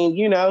 I mean,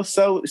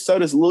 so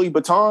does Louis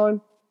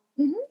Vuitton.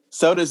 Mm-hmm.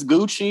 So does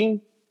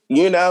Gucci.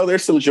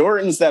 There's some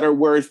Jordans that are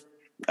worth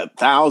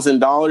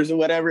 $1,000 or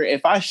whatever.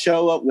 If I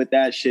show up with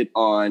that shit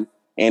on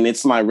and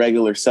it's my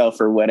regular self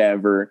or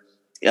whatever,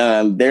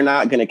 they're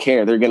not going to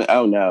care. They're going to,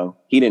 oh, no,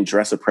 he didn't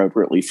dress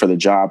appropriately for the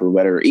job or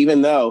whatever,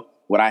 even though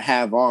what I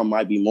have on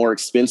might be more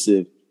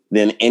expensive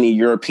than any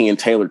European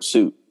tailored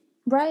suit.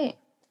 Right.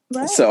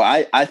 So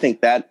I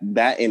think that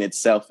in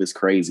itself is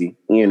crazy.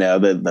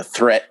 The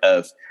threat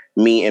of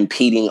me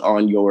impeding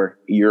on your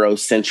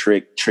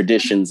Eurocentric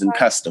traditions and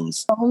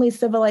customs. The only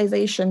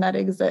civilization that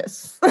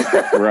exists.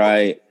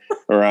 Right.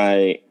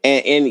 Right.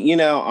 And, you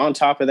know, on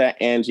top of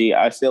that, Angie,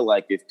 I feel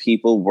like if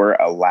people were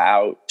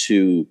allowed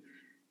to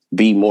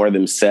be more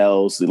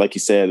themselves, like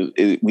you said,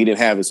 we didn't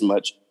have as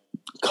much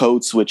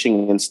code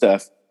switching and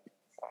stuff.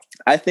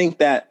 I think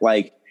that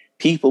like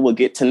people will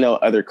get to know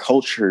other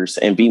cultures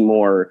and be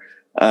more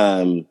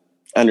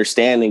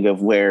understanding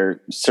of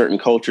where certain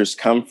cultures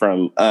come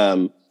from.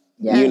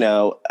 You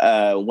know,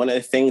 one of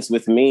the things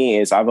with me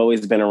is I've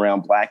always been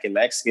around Black and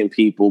Mexican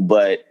people,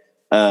 but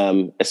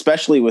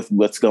especially with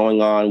what's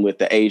going on with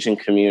the Asian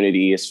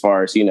community, as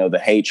far as, you know, the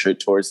hatred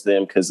towards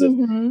them because of,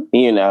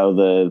 you know,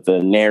 the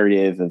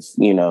narrative of,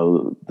 you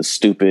know, the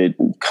stupid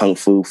Kung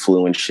Fu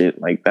flu and shit.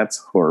 Like, that's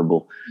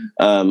horrible.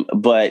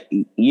 But,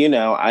 you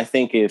know, I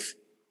think if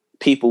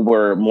people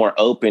were more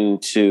open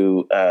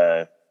to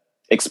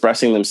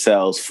expressing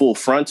themselves full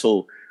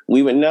frontal,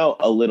 we would know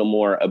a little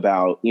more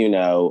about, you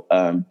know,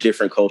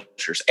 different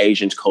cultures,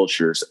 Asian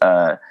cultures,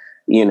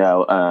 you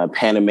know,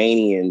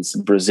 Panamanians,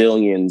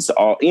 Brazilians,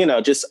 all, you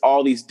know, just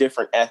all these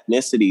different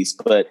ethnicities.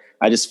 But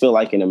I just feel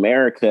like in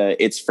America,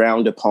 it's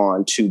frowned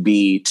upon to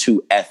be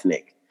too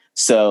ethnic.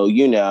 So,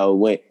 you know,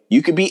 when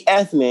you could be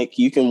ethnic,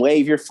 you can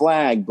wave your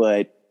flag,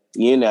 but,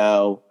 you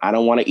know, I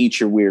don't want to eat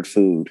your weird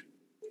food.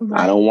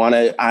 Right. I don't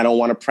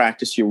want to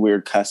practice your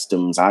weird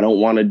customs. I don't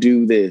want to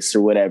do this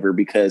or whatever,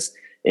 because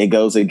it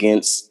goes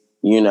against,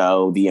 you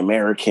know, the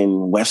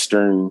American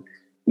Western,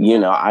 you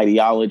know,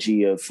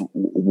 ideology of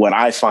what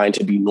I find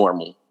to be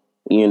normal,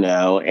 you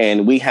know.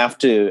 And we have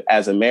to,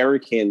 as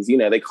Americans, you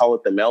know, they call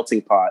it the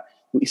melting pot.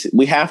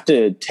 We have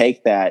to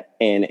take that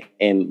and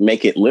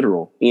make it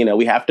literal. You know,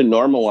 we have to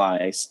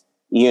normalize,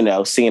 you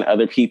know, seeing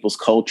other people's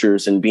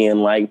cultures and being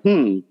like,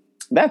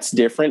 that's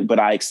different, but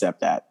I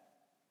accept that.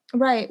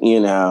 Right. You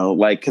know,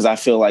 like, because I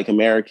feel like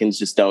Americans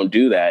just don't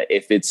do that.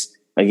 If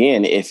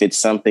it's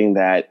something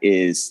that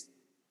is,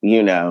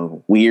 you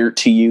know, weird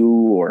to you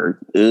or,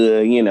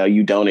 you know,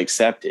 you don't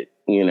accept it,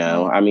 you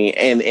know, I mean,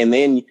 and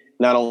then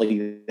not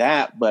only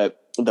that, but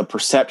the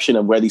perception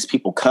of where these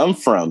people come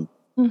from,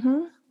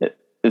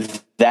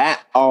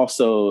 that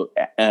also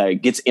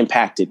gets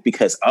impacted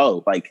because,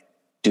 like,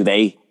 do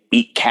they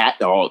eat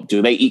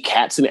do they eat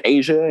cats in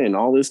Asia and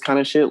all this kind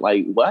of shit?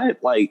 Like,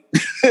 what? Like,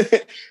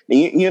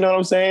 you know what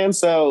I'm saying?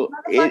 So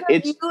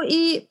it's you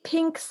eat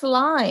pink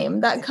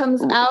slime that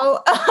comes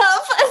out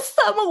of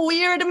some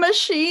weird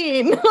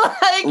machine.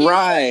 Like,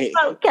 right.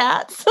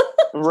 Cats.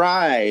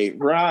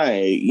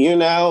 right. You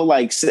know,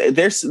 like,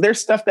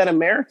 there's stuff that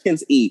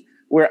Americans eat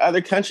where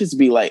other countries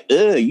be like,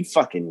 ugh, you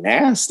fucking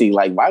nasty.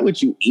 Like, why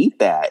would you eat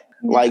that?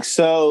 Yeah. Like,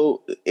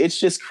 so it's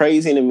just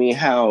crazy to me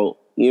how,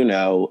 you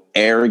know,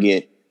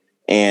 arrogant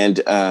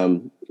and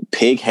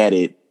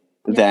pig-headed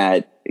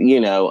that, you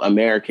know,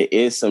 America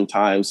is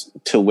sometimes,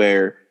 to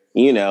where,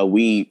 you know,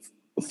 we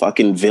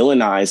fucking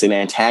villainize and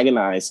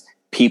antagonize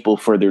people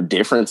for their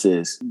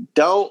differences.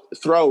 Don't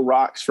throw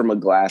rocks from a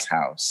glass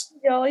house.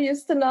 Y'all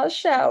used to not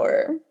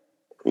shower.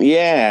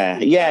 Yeah.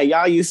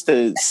 Y'all used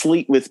to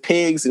sleep with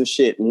pigs and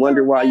shit and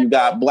wonder why you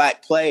got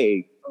Black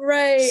Plague.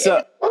 Right.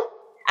 So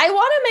I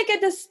want to make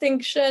a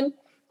distinction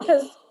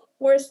because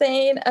we're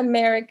saying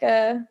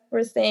America,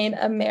 we're saying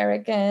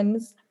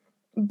Americans,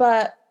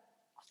 but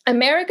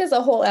America's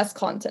a whole ass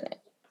continent.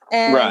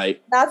 And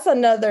that's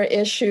another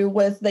issue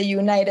with the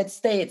United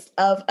States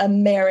of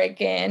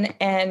American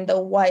and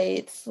the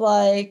whites.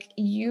 Like,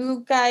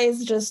 you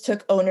guys just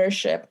took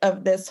ownership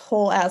of this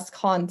whole ass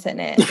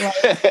continent.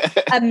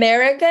 Like,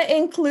 America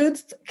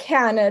includes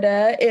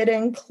Canada. It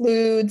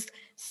includes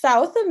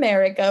South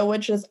America,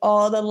 which is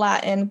all the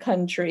Latin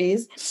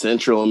countries.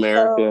 Central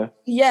America.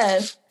 So,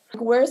 yes.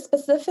 We're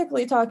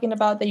specifically talking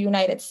about the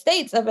United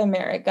States of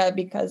America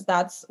because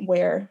that's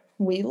where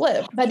we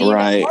live. But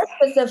even more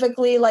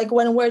specifically, like,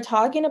 when we're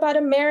talking about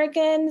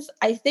Americans,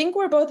 I think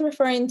we're both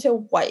referring to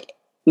white.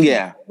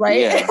 Yeah.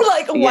 Right? Yeah.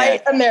 Like,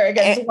 white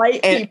Americans,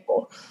 white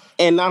people.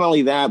 And not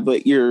only that,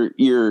 but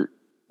your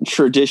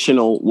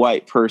traditional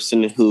white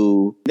person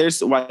who,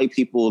 there's white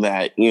people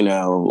that, you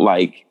know,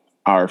 like,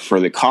 are for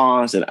the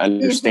cause and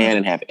understand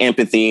and have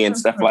empathy and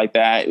stuff like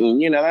that.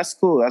 And, you know, that's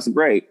cool. That's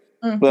great.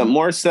 But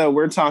more so,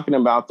 we're talking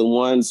about the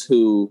ones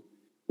who,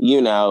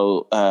 you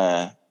know,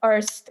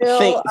 are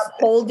still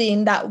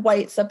upholding that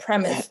white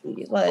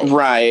supremacy. Like,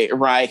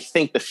 right.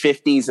 Think the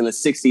 50s and the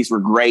 60s were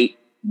great.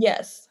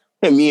 Yes.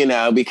 And, you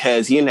know,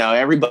 because, you know,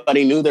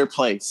 everybody knew their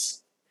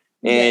place.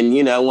 And,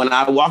 you know, when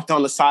I walked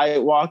on the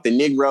sidewalk, the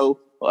Negro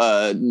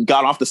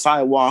got off the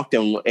sidewalk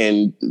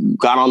and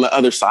got on the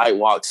other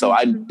sidewalk. So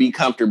I'd be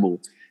comfortable.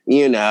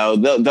 You know,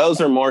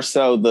 those are more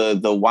so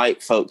the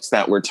white folks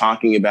that we're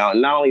talking about.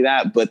 And not only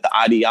that, but the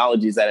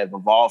ideologies that have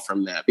evolved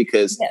from that.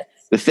 Because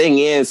the thing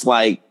is,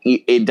 like,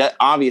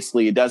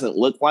 obviously it doesn't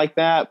look like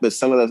that, but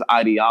some of those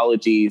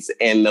ideologies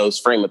and those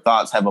frame of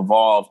thoughts have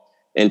evolved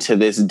into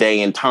this day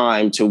and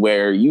time to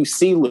where you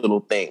see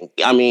little things.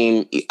 I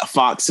mean,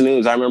 Fox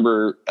News, I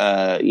remember,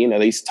 you know,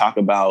 they used to talk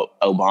about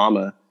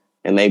Obama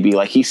and they'd be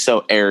like, he's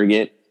so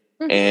arrogant.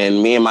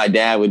 And me and my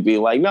dad would be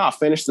like, no,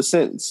 finish the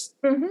sentence.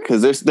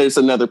 Because there's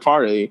another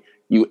part of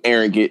you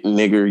arrogant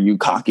nigger, you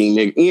cocky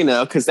nigger, you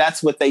know, because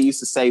that's what they used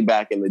to say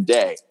back in the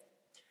day.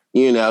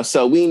 You know,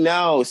 so we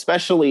know,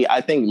 especially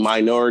I think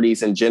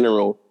minorities in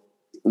general,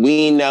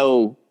 we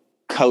know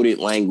coded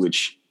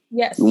language.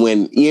 Yes.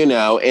 When, you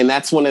know, and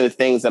that's one of the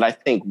things that I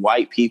think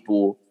white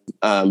people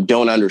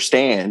don't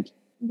understand.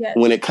 Yes.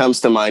 When it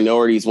comes to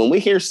minorities. When we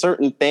hear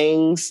certain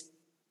things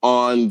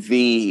on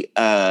the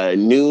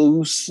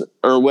news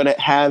or what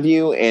have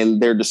you, and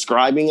they're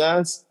describing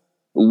us,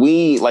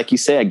 we, like you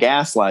said,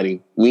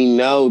 gaslighting, we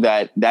know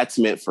that that's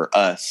meant for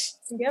us.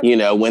 Yep. You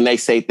know, when they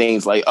say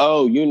things like,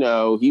 oh, you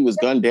know, he was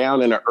gunned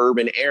down in an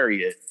urban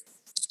area.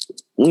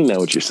 We know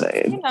what you're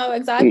saying. You know,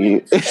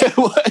 exactly.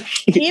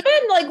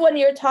 Even like when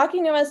you're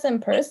talking to us in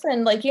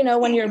person, like, you know,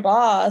 when your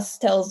boss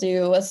tells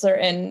you a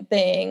certain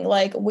thing,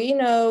 like, we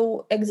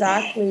know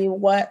exactly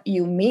what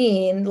you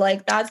mean.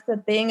 Like, that's the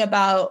thing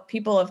about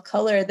people of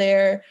color.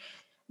 They're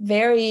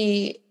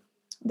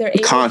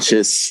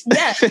conscious.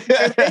 Yes,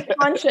 they're very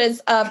conscious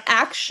of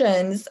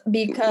actions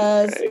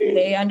because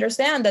they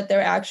understand that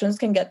their actions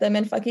can get them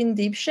in fucking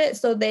deep shit.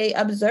 So they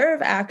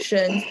observe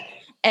actions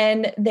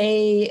and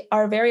they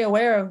are very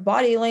aware of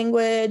body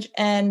language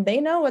and they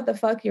know what the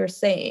fuck you're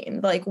saying.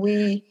 Like,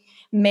 we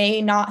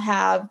may not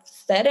have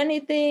said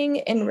anything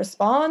in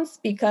response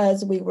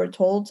because we were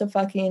told to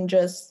fucking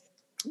just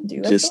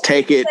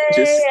take it.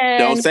 Just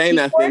don't say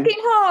nothing. Working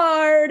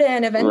hard,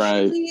 and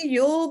eventually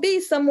you'll be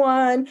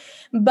someone.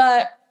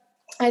 But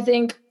I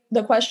think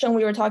the question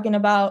we were talking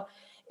about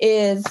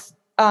is,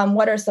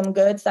 what are some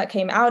goods that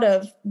came out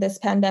of this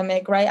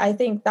pandemic, right? I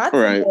think that's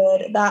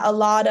good that a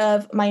lot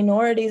of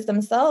minorities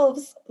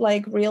themselves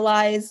like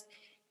realize,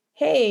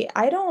 hey,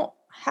 I don't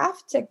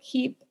have to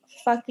keep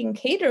fucking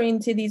catering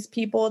to these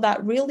people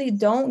that really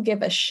don't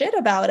give a shit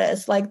about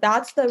us. Like,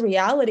 that's the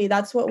reality.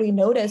 That's what we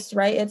noticed,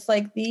 right? It's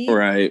like these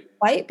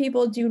white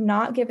people do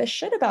not give a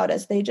shit about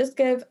us. They just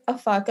give a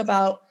fuck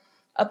about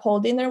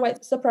upholding their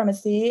white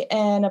supremacy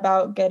and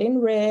about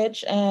getting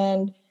rich,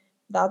 and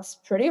that's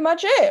pretty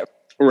much it.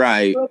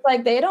 Right. So it's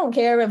like they don't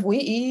care if we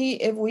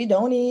eat, if we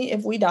don't eat,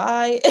 if we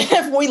die,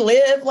 if we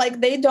live. Like,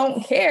 they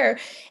don't care.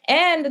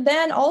 And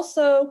then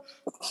also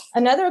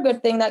another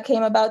good thing that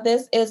came about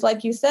this is,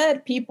 like you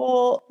said,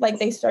 people, like,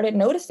 they started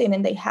noticing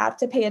and they have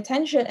to pay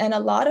attention. And a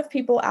lot of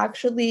people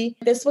actually,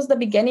 this was the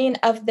beginning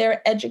of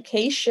their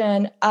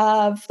education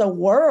of the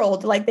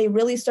world. Like, they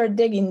really started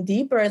digging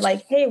deeper,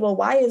 like, hey, well,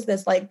 why is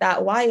this like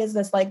that? Why is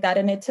this like that?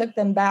 And it took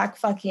them back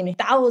fucking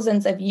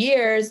thousands of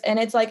years. And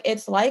it's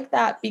like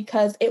that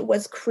because it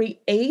was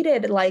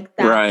created like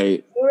that.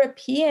 Right.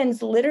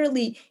 Europeans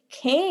literally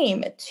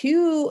came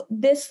to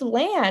this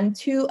land,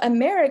 to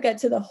America,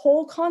 to the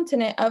whole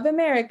continent of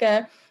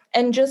America,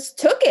 and just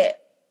took it.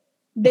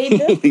 They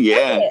just took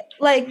it.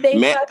 Like, they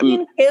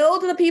fucking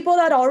killed the people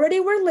that already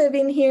were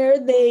living here.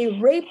 They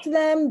raped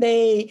them.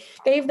 They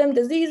gave them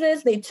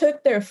diseases. They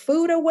took their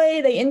food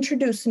away. They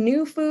introduced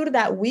new food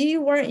that we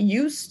weren't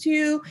used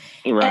to.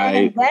 Right.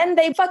 And then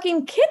they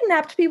fucking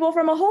kidnapped people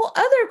from a whole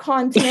other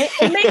continent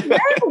and made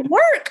them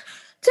work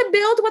to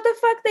build what the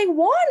fuck they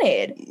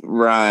wanted.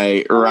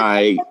 Right.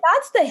 When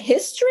that's the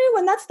history,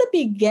 when that's the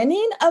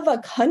beginning of a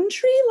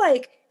country,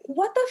 like,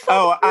 what the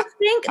fuck do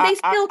you think they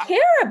still care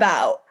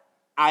about?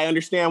 I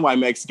understand why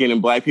Mexican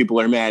and Black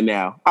people are mad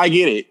now. I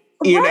get it.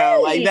 You know,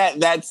 like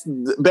that's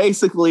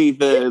basically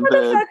the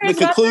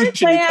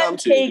conclusion you come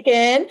to.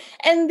 Taken,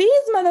 and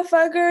these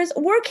motherfuckers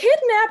were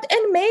kidnapped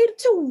and made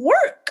to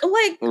work.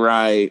 Like,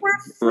 we're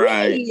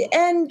free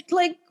and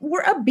like we're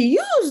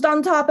abused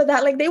on top of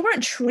that. Like, they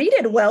weren't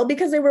treated well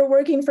because they were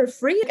working for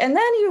free. And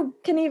then you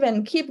can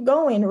even keep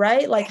going,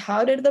 right? Like,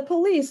 how did the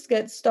police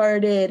get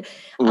started?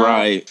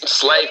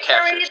 Slave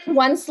capture.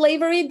 Once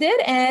slavery did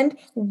end,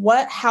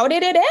 how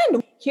did it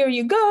end? Here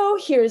you go.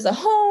 Here's a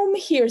home.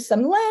 Here's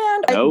some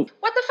land. Nope.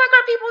 What the fuck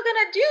are people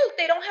gonna do?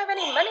 They don't have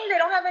any money. They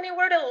don't have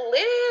anywhere to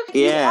live.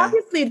 Yeah. You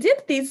obviously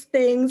did these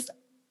things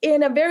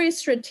in a very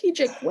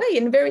strategic way,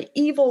 in very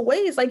evil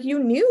ways. Like, you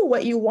knew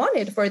what you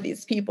wanted for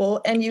these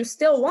people, and you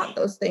still want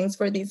those things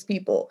for these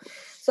people.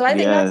 So I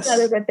think that's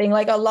another good thing.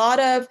 Like, a lot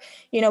of,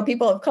 you know,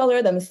 people of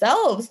color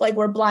themselves, like,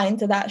 were blind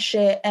to that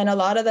shit. And a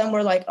lot of them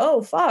were like,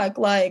 oh, fuck,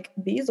 like,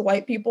 these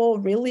white people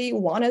really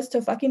want us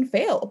to fucking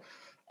fail.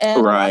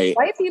 And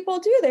white people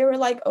too, they were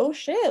like, oh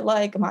shit,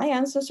 like, my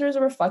ancestors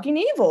were fucking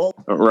evil.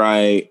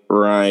 Right.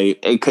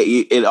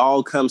 It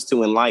all comes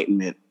to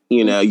enlightenment.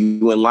 You know,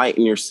 you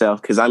enlighten yourself.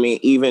 Because, I mean,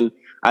 even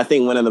I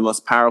think one of the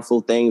most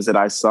powerful things that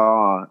I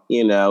saw,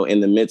 you know,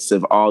 in the midst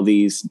of all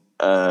these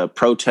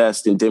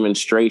protests and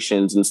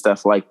demonstrations and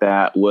stuff like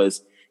that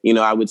was, you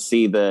know, I would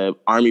see the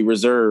Army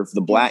Reserve,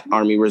 the Black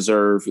Army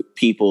Reserve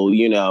people,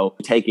 you know,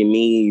 taking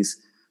knees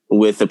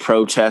with the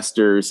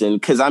protesters.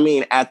 And because, I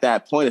mean, at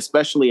that point,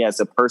 especially as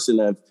a person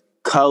of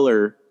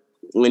color,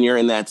 when you're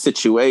in that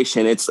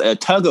situation, it's a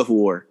tug of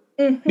war.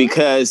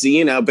 Because,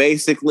 you know,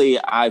 basically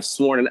I've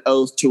sworn an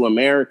oath to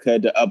America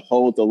to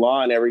uphold the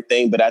law and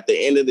everything. But at the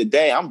end of the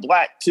day, I'm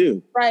Black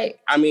too. Right.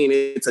 I mean,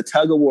 it's a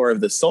tug of war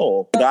of the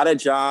soul. I got a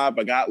job,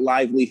 I got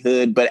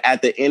livelihood. But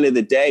at the end of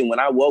the day, when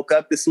I woke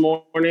up this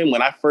morning,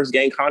 when I first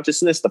gained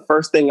consciousness, the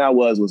first thing I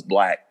was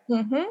Black.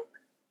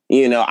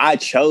 I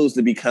chose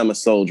to become a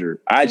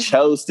soldier. I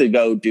chose to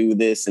go do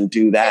this and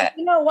do that.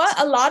 And you know what?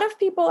 A lot of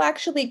people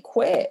actually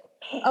quit.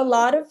 A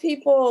lot of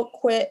people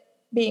quit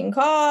being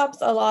cops.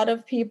 A lot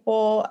of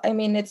people, I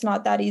mean, it's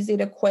not that easy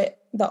to quit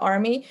the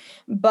army,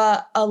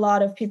 but a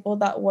lot of people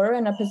that were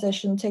in a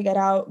position to get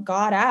out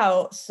got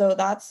out. So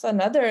that's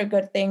another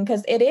good thing,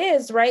 because it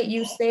is, right?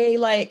 You say,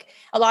 like,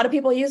 a lot of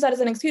people use that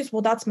as an excuse.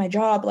 Well, that's my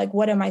job. Like,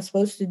 what am I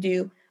supposed to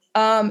do?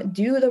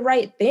 Do the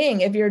right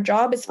thing. If your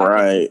job is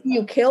fucking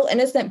you kill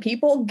innocent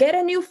people, get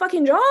a new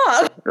fucking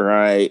job.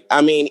 Right.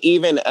 I mean,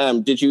 even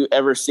did you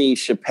ever see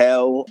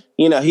Chappelle?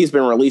 He's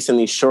been releasing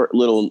these short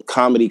little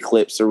comedy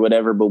clips or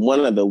whatever, but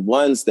one of the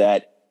ones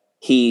that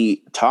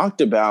he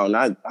talked about,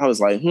 and I was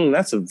like,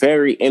 that's a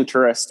very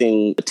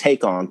interesting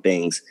take on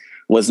things,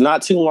 was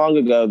not too long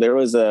ago, there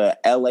was a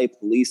LA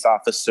police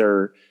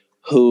officer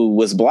who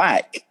was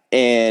Black,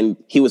 and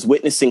he was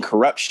witnessing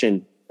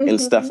corruption and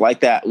stuff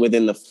like that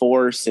within the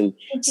force, and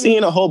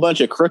seeing a whole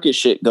bunch of crooked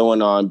shit going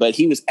on. But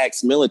he was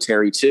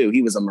ex-military too.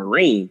 He was a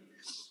Marine.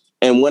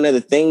 And one of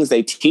the things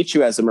they teach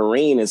you as a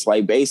Marine is,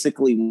 like,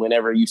 basically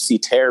whenever you see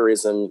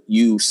terrorism,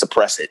 you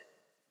suppress it,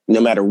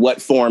 no matter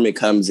what form it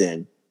comes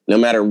in. No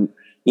matter,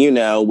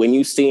 when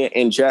you see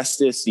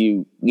injustice,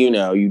 you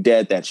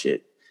dead that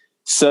shit.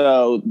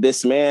 So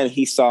this man,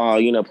 he saw,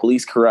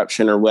 police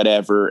corruption or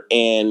whatever,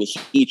 and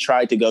he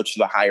tried to go to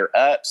the higher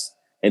ups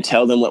and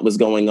tell them what was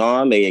going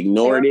on. They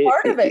ignored it.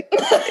 Part of it.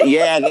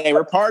 Yeah, they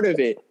were part of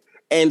it.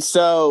 And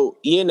so,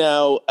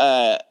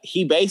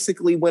 he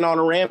basically went on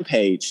a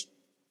rampage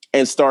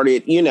and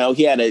started,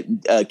 he had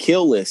a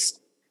kill list,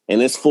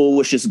 and this fool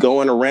was just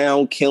going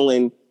around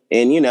killing.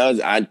 And,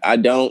 I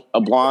don't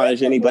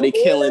oblige anybody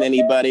killing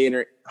anybody.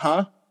 Did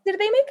they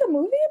make a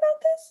movie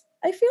about this?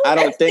 I feel like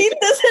I've seen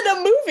this in a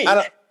movie.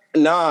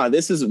 Nah,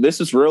 this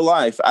is real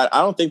life. I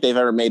don't think they've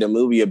ever made a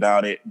movie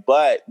about it.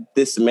 But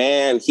this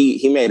man,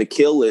 he made a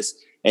kill list,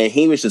 and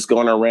he was just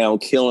going around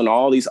killing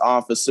all these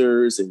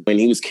officers, and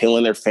he was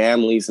killing their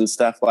families and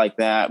stuff like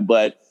that.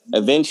 But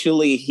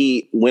eventually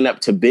he went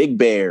up to Big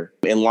Bear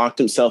and locked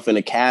himself in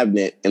a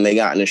cabinet, and they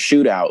got in a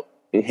shootout,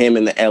 him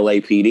and the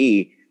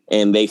LAPD,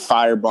 and they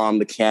firebombed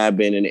the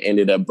cabin and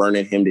ended up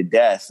burning him to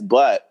death.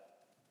 But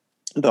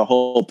the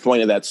whole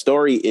point of that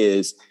story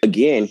is,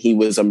 again, he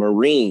was a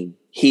Marine.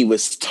 He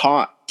was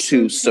taught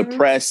to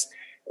suppress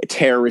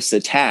terrorist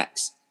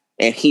attacks.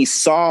 And he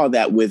saw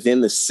that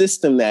within the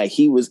system that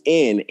he was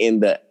in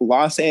the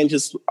Los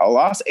Angeles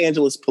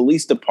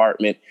Police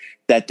Department,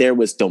 that there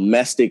was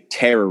domestic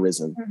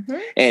terrorism.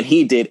 And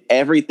he did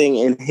everything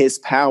in his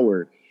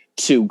power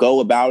to go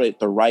about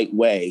it the right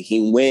way.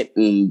 He went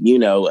and,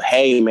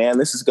 hey, man,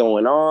 this is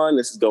going on.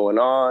 This is going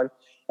on.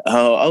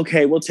 Oh,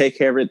 okay, we'll take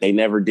care of it. They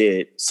never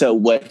did. So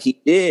what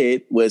he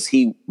did was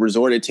he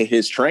resorted to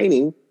his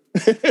training,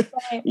 and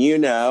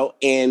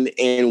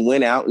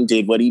went out and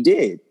did what he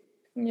did.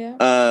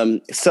 Yeah.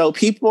 So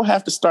people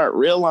have to start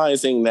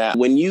realizing that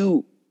when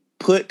you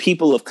put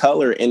people of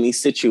color in these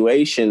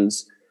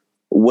situations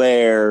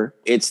where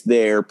it's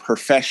their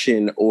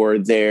profession or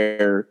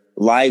their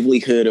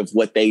livelihood of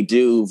what they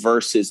do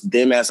versus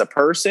them as a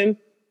person,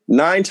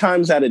 9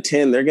 times out of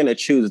 10, they're going to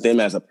choose them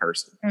as a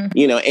person.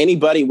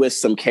 Anybody with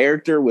some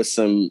character, with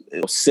some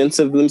sense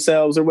of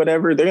themselves or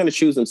whatever, they're going to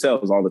choose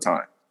themselves all the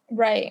time.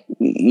 Right.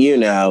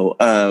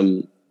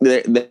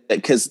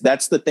 Because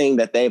that's the thing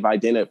that they've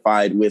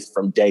identified with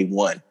from day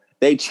one.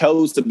 They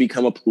chose to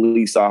become a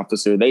police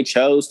officer. They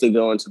chose to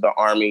go into the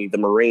Army, the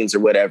Marines, or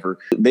whatever.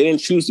 They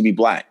didn't choose to be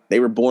Black. They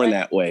were born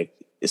that way.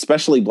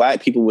 Especially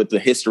Black people with the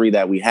history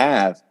that we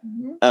have.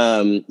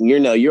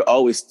 You're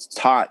always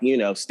taught,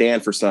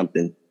 stand for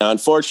something.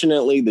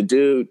 Unfortunately, the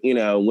dude,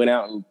 went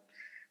out and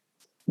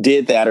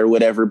did that or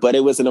whatever, but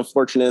it was an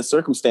unfortunate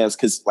circumstance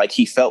because, like,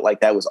 he felt like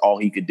that was all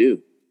he could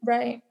do.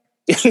 Right.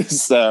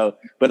 So,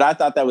 but I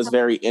thought that was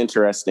very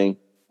interesting.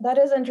 That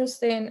is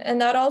interesting.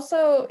 And that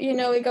also,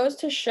 it goes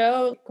to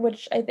show,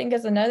 which I think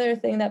is another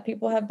thing that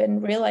people have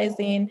been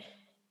realizing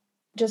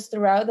just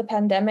throughout the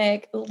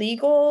pandemic,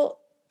 legal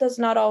does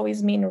not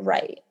always mean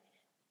right.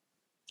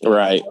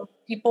 Right.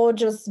 People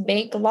just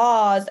make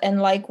laws.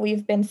 And like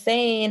we've been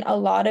saying, a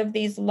lot of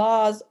these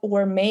laws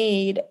were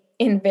made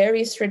in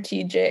very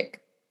strategic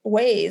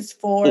ways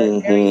for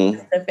very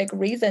specific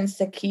reasons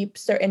to keep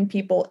certain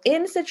people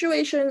in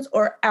situations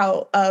or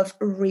out of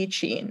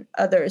reaching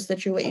other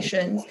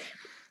situations.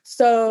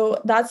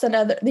 So that's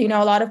another, a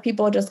lot of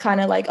people just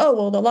kind of like, oh,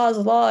 well, the law is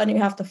the law and you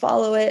have to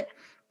follow it.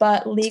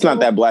 But legal, it's not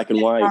that black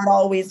and white. Not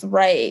always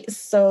right.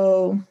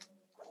 So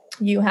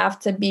you have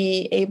to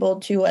be able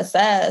to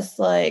assess,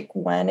 like,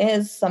 when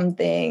is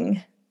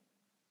something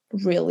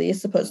really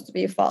supposed to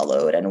be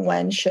followed and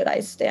when should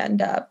I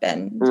stand up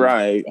and do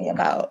something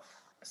about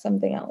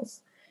something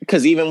else.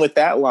 Because even with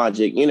that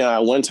logic,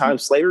 at one time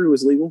slavery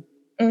was legal.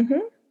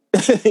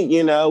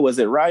 Was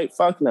it right?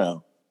 Fuck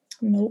no.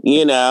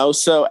 Nope.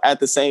 So at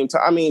the same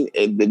time,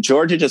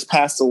 Georgia just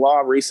passed a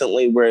law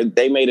recently where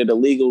they made it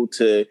illegal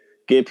to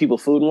give people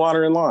food and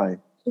water in line.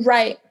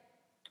 Right.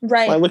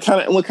 Like,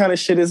 what kind of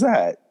shit is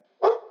that?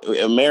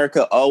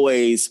 America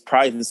always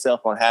prides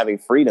itself on having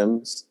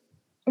freedoms,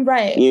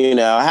 Right. You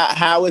know,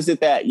 how is it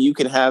that you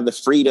can have the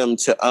freedom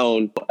to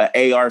own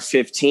an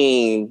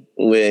AR-15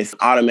 with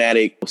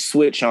automatic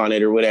switch on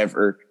it or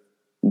whatever,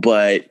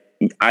 but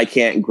I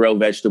can't grow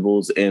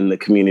vegetables in the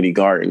community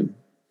garden?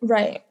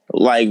 Right.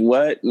 Like,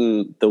 what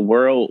in the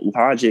world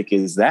logic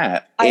is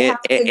that? I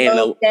have to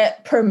go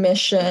get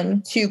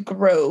permission to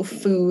grow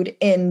food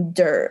in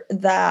dirt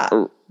that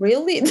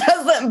really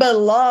doesn't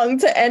belong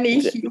to any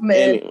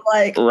human.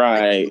 Right.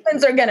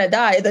 Humans are gonna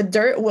die. The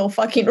dirt will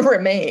fucking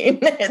remain.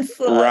 It's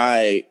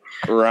like,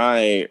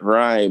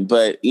 right.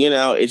 But you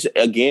know,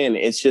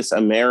 it's just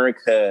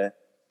America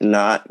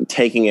not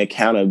taking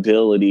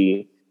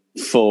accountability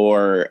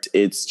for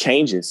its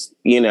changes.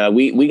 You know,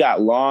 we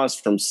got laws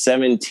from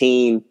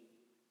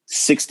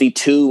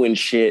 1762 and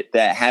shit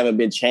that haven't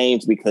been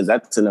changed because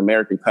that's an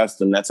American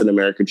custom. That's an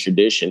American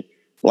tradition.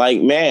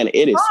 Like, man,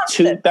 it is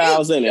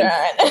 2000.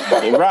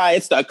 Right.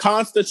 It's the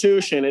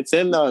Constitution. It's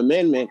in the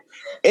amendment.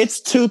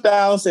 It's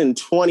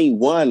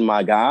 2021,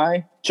 my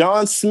guy.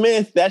 John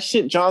Smith, that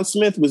shit John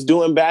Smith was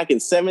doing back in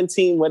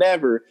 17,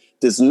 whatever,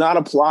 does not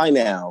apply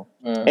now.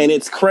 And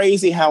it's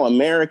crazy how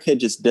America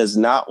just does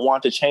not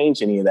want to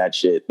change any of that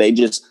shit. They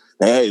just,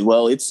 hey,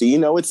 well, it's, you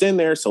know, it's in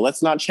there, so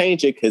let's not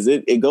change it because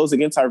it goes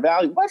against our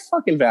value. What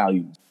fucking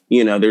value?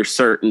 You know, there's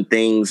certain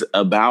things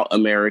about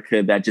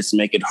America that just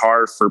make it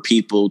hard for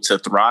people to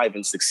thrive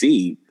and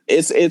succeed.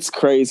 It's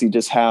crazy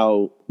just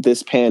how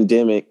this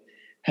pandemic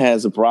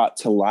has brought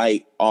to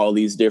light all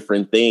these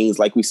different things,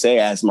 like we say,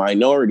 as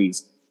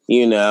minorities.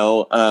 You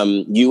know,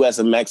 you as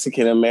a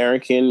Mexican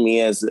American,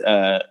 me as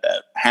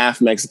half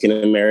Mexican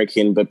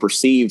American, but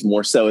perceived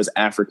more so as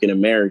African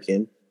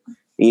American.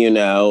 You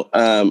know,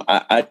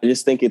 I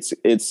just think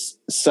it's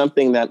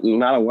something that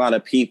not a lot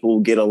of people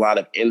get a lot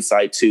of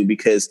insight to,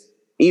 because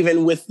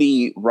even with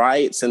the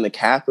riots in the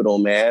Capitol,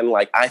 man,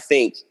 like, I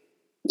think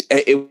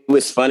it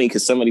was funny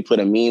because somebody put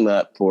a meme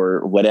up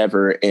or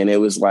whatever, and it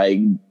was like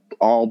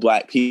all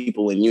Black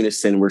people in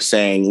unison were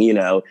saying, you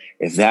know,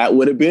 if that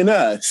would have been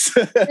us,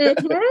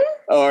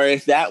 or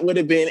if that would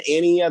have been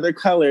any other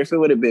color, if it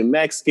would have been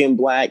Mexican,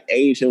 Black,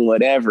 Asian,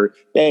 whatever,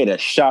 they'd have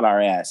shot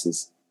our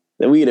asses.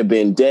 Then we'd have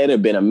been dead,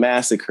 have been a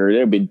massacre.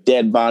 There'd be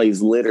dead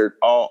bodies littered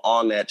all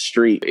on that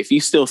street. If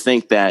you still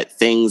think that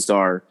things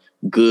are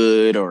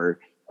good or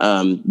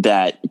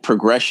that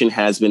progression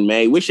has been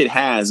made, which it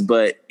has,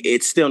 but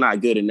it's still not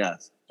good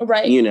enough.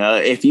 Right. You know,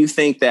 if you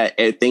think that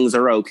things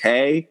are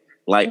okay,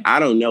 like, I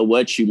don't know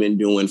what you've been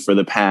doing for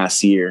the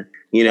past year.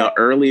 You know,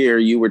 earlier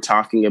you were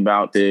talking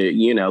about the,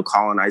 you know,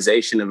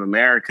 colonization of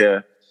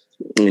America,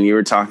 and you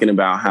were talking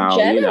about how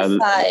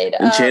genocide,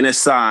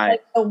 genocide,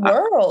 like the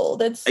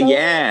world. It's so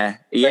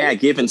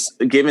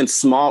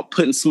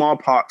putting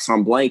smallpox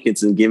on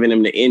blankets and giving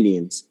them to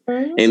Indians,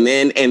 and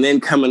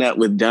then coming up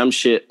with dumb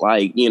shit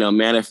like, you know,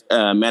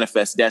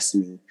 manifest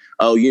destiny.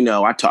 Oh, you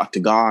know, I talked to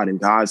God and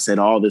God said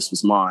all this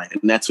was mine,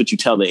 and that's what you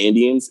tell the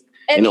Indians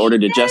in order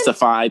to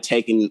justify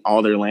taking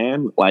all their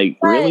land. Like,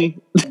 really?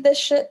 The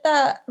shit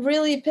that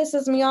really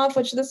pisses me off,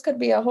 which this could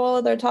be a whole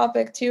other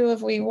topic too,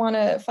 if we want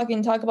to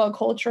fucking talk about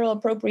cultural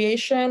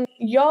appropriation.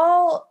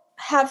 Y'all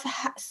have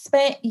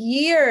spent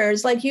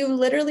years, like, you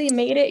literally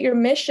made it your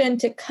mission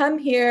to come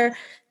here,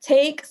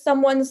 take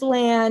someone's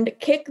land,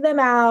 kick them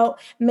out,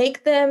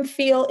 make them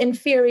feel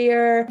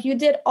inferior. You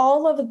did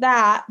all of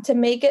that to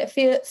make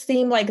it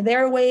seem like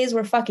their ways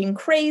were fucking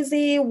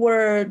crazy,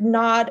 were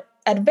not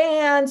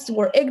advanced,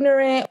 we're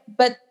ignorant.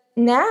 But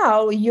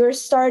now you're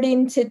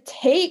starting to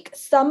take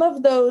some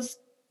of those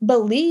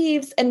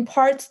beliefs and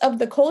parts of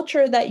the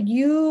culture that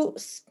you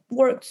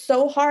worked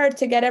so hard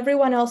to get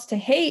everyone else to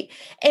hate,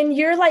 and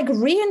you're like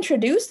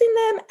reintroducing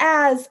them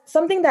as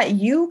something that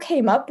you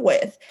came up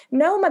with.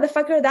 No,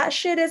 motherfucker, that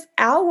shit is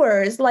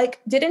ours.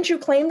 Like, didn't you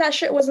claim that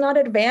shit was not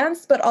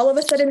advanced, but all of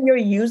a sudden you're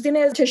using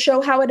it to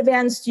show how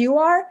advanced you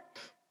are?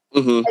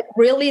 Like,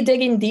 really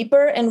digging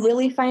deeper and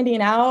really finding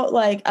out,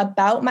 like,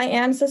 about my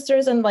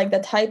ancestors and, like, the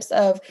types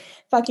of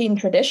fucking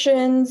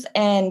traditions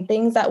and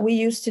things that we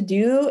used to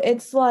do.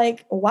 It's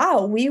like,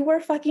 wow, we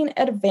were fucking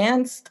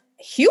advanced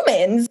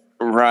humans.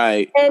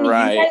 Right. And you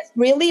guys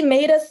really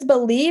made us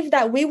believe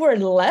that we were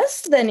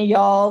less than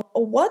y'all.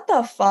 What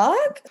the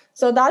fuck?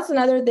 So that's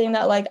another thing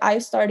that, like, I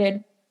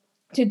started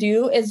to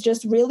do, is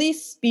just really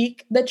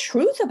speak the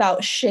truth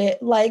about shit,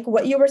 like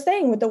what you were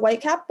saying with the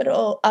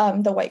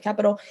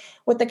the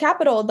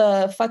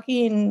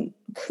fucking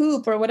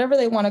coup or whatever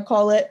they want to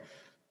call it.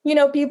 You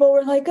know, people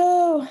were like,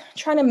 oh,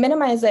 trying to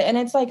minimize it, and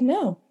it's like,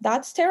 no,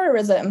 that's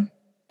terrorism.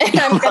 And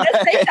I'm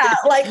gonna say that,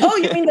 like, oh,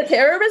 you mean the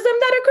terrorism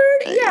that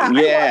occurred?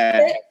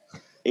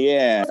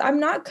 Yeah.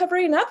 I'm not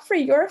covering up for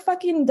your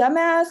fucking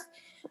dumbass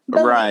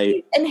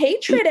belief and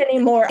hatred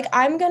anymore. Like,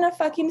 I'm gonna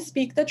fucking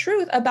speak the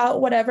truth about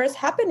whatever's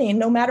happening,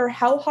 no matter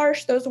how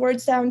harsh those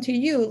words sound to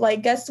you.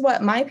 Like, guess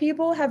what? My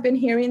people have been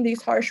hearing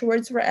these harsh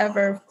words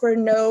forever for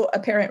no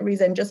apparent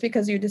reason, just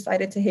because you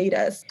decided to hate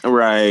us.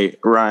 Right.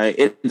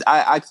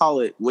 I call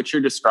it, what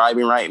you're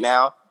describing right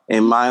now,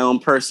 in my own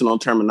personal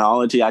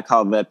terminology, I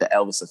call that the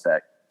Elvis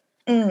effect.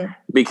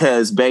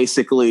 Because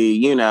basically,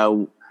 you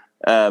know,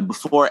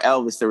 before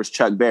Elvis, there was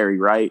Chuck Berry,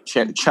 right?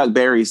 Chuck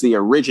Berry's the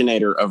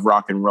originator of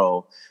rock and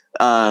roll.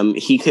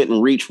 He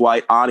couldn't reach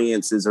white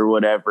audiences or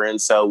whatever.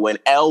 And so when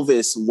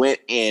Elvis went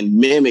and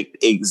mimicked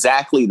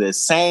exactly the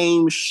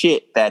same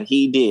shit that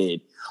he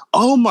did,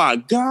 oh my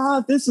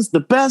God, this is the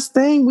best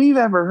thing we've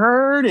ever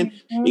heard. And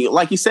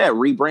like you said,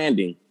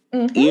 rebranding,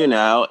 you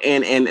know,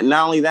 and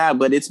not only that,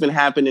 but it's been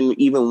happening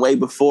even way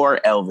before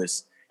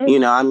Elvis. You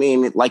know, I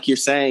mean, like you're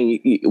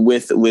saying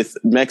with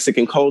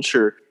Mexican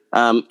culture,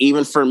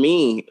 even for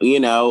me, you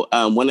know,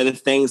 one of the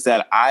things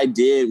that I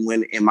did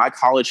when in my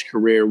college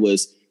career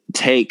was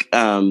take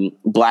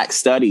Black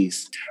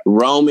studies.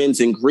 Romans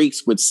and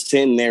Greeks would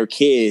send their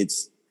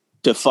kids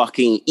to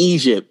fucking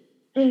Egypt.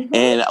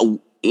 And,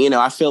 you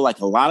know, I feel like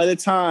a lot of the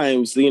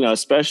times, you know,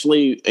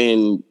 especially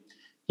in,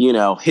 you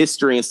know,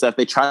 history and stuff,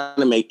 they try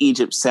to make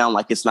Egypt sound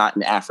like it's not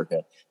in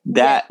Africa.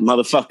 That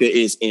motherfucker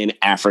is in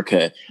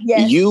Africa.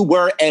 Yes. You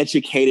were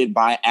educated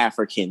by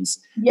Africans.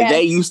 Yes.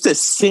 They used to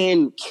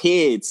send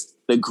kids,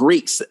 the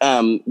Greeks,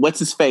 what's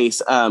his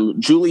face?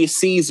 Julius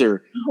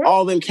Caesar,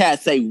 all them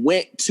cats, they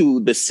went to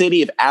the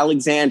city of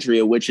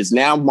Alexandria, which is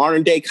now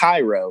modern day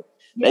Cairo.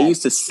 Yes. They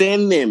used to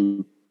send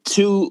them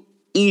to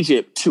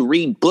Egypt to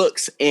read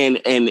books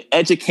and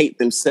educate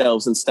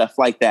themselves and stuff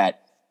like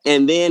that.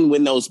 And then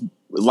when those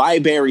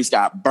libraries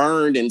got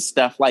burned and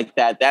stuff like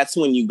that, that's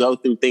when you go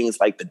through things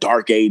like the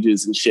Dark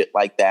Ages and shit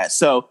like that.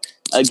 So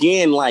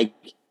again, like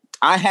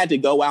I had to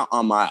go out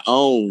on my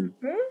own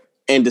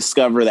and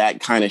discover that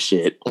kind of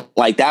shit.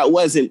 Like that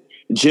wasn't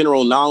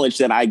general knowledge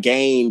that I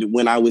gained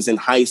when I was in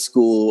high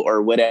school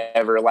or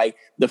whatever. Like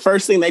the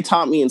first thing they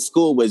taught me in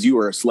school was you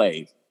were a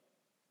slave.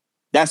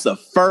 That's the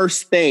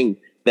first thing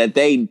that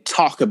they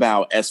talk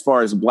about as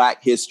far as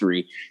Black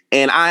history.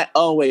 And I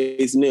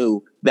always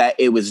knew that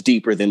it was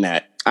deeper than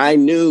that. I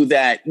knew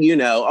that, you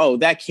know, oh,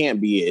 that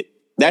can't be it.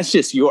 That's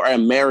just your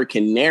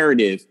American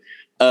narrative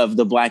of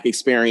the Black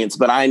experience.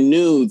 But I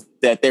knew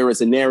that there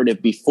was a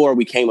narrative before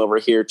we came over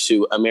here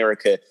to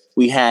America.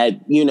 We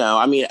had, you know,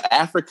 I mean,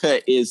 Africa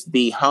is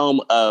the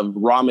home of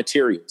raw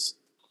materials,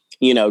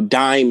 you know,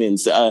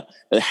 diamonds.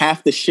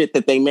 Half the shit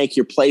that they make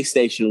your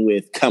PlayStation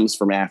with comes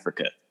from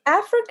Africa.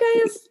 Africa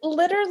is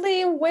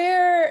literally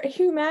where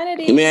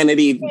humanity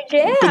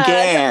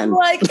began.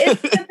 Like,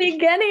 it's the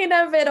beginning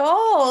of it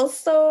all.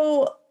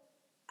 So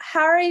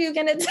how are you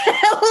going to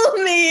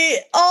tell me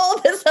all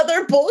this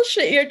other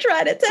bullshit you're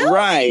trying to tell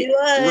me?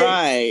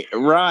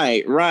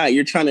 Right.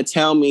 You're trying to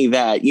tell me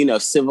that, you know,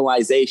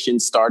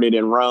 civilization started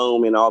in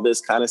Rome and all this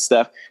kind of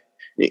stuff,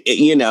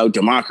 you know,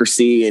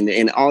 democracy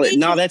and all that.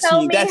 No,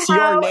 that's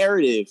your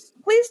narrative.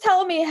 Please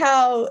tell me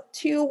how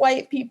two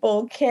white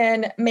people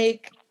can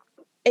make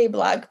a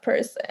Black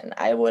person.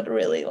 I would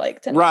really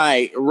like to know.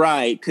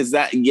 Right. Because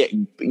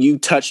you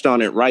touched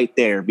on it right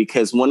there.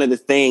 Because one of the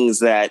things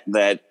that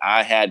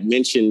I had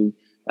mentioned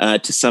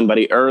to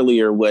somebody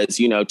earlier was,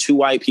 you know, two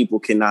white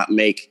people cannot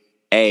make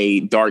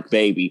a dark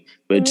baby,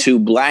 but two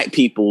Black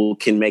people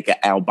can make an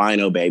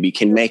albino baby,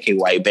 can make a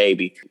white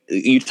baby.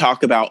 You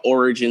talk about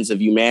origins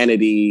of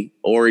humanity,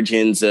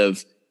 origins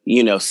of,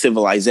 you know,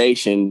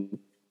 civilization.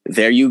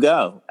 There you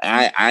go.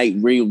 I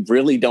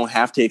really don't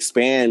have to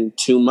expand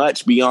too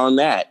much beyond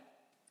that.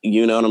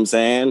 You know what I'm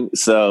saying?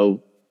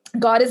 So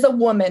God is a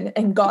woman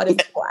and God is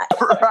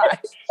Black. Right.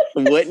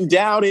 Wouldn't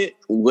doubt it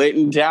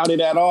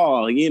at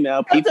all. You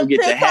know, people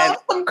get to heaven.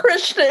 Some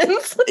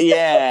Christians.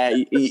 Yeah.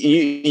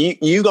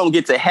 You gonna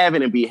get to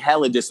heaven and be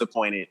hella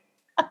disappointed.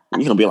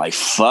 You're gonna be like,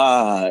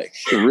 fuck,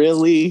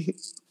 really?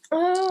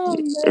 Oh,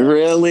 man.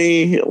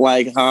 Really?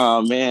 Like,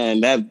 oh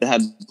man, that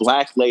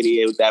Black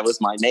lady, that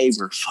was my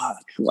neighbor.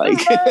 Fuck. Like,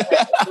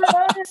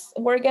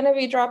 we're gonna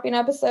be dropping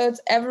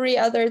episodes every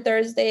other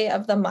Thursday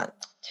of the month.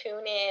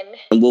 Tune in.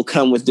 And we'll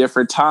come with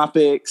different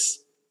topics,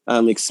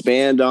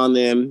 expand on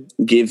them,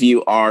 give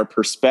you our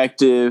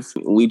perspective.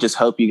 We just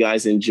hope you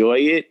guys enjoy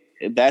it.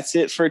 That's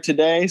it for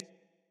today.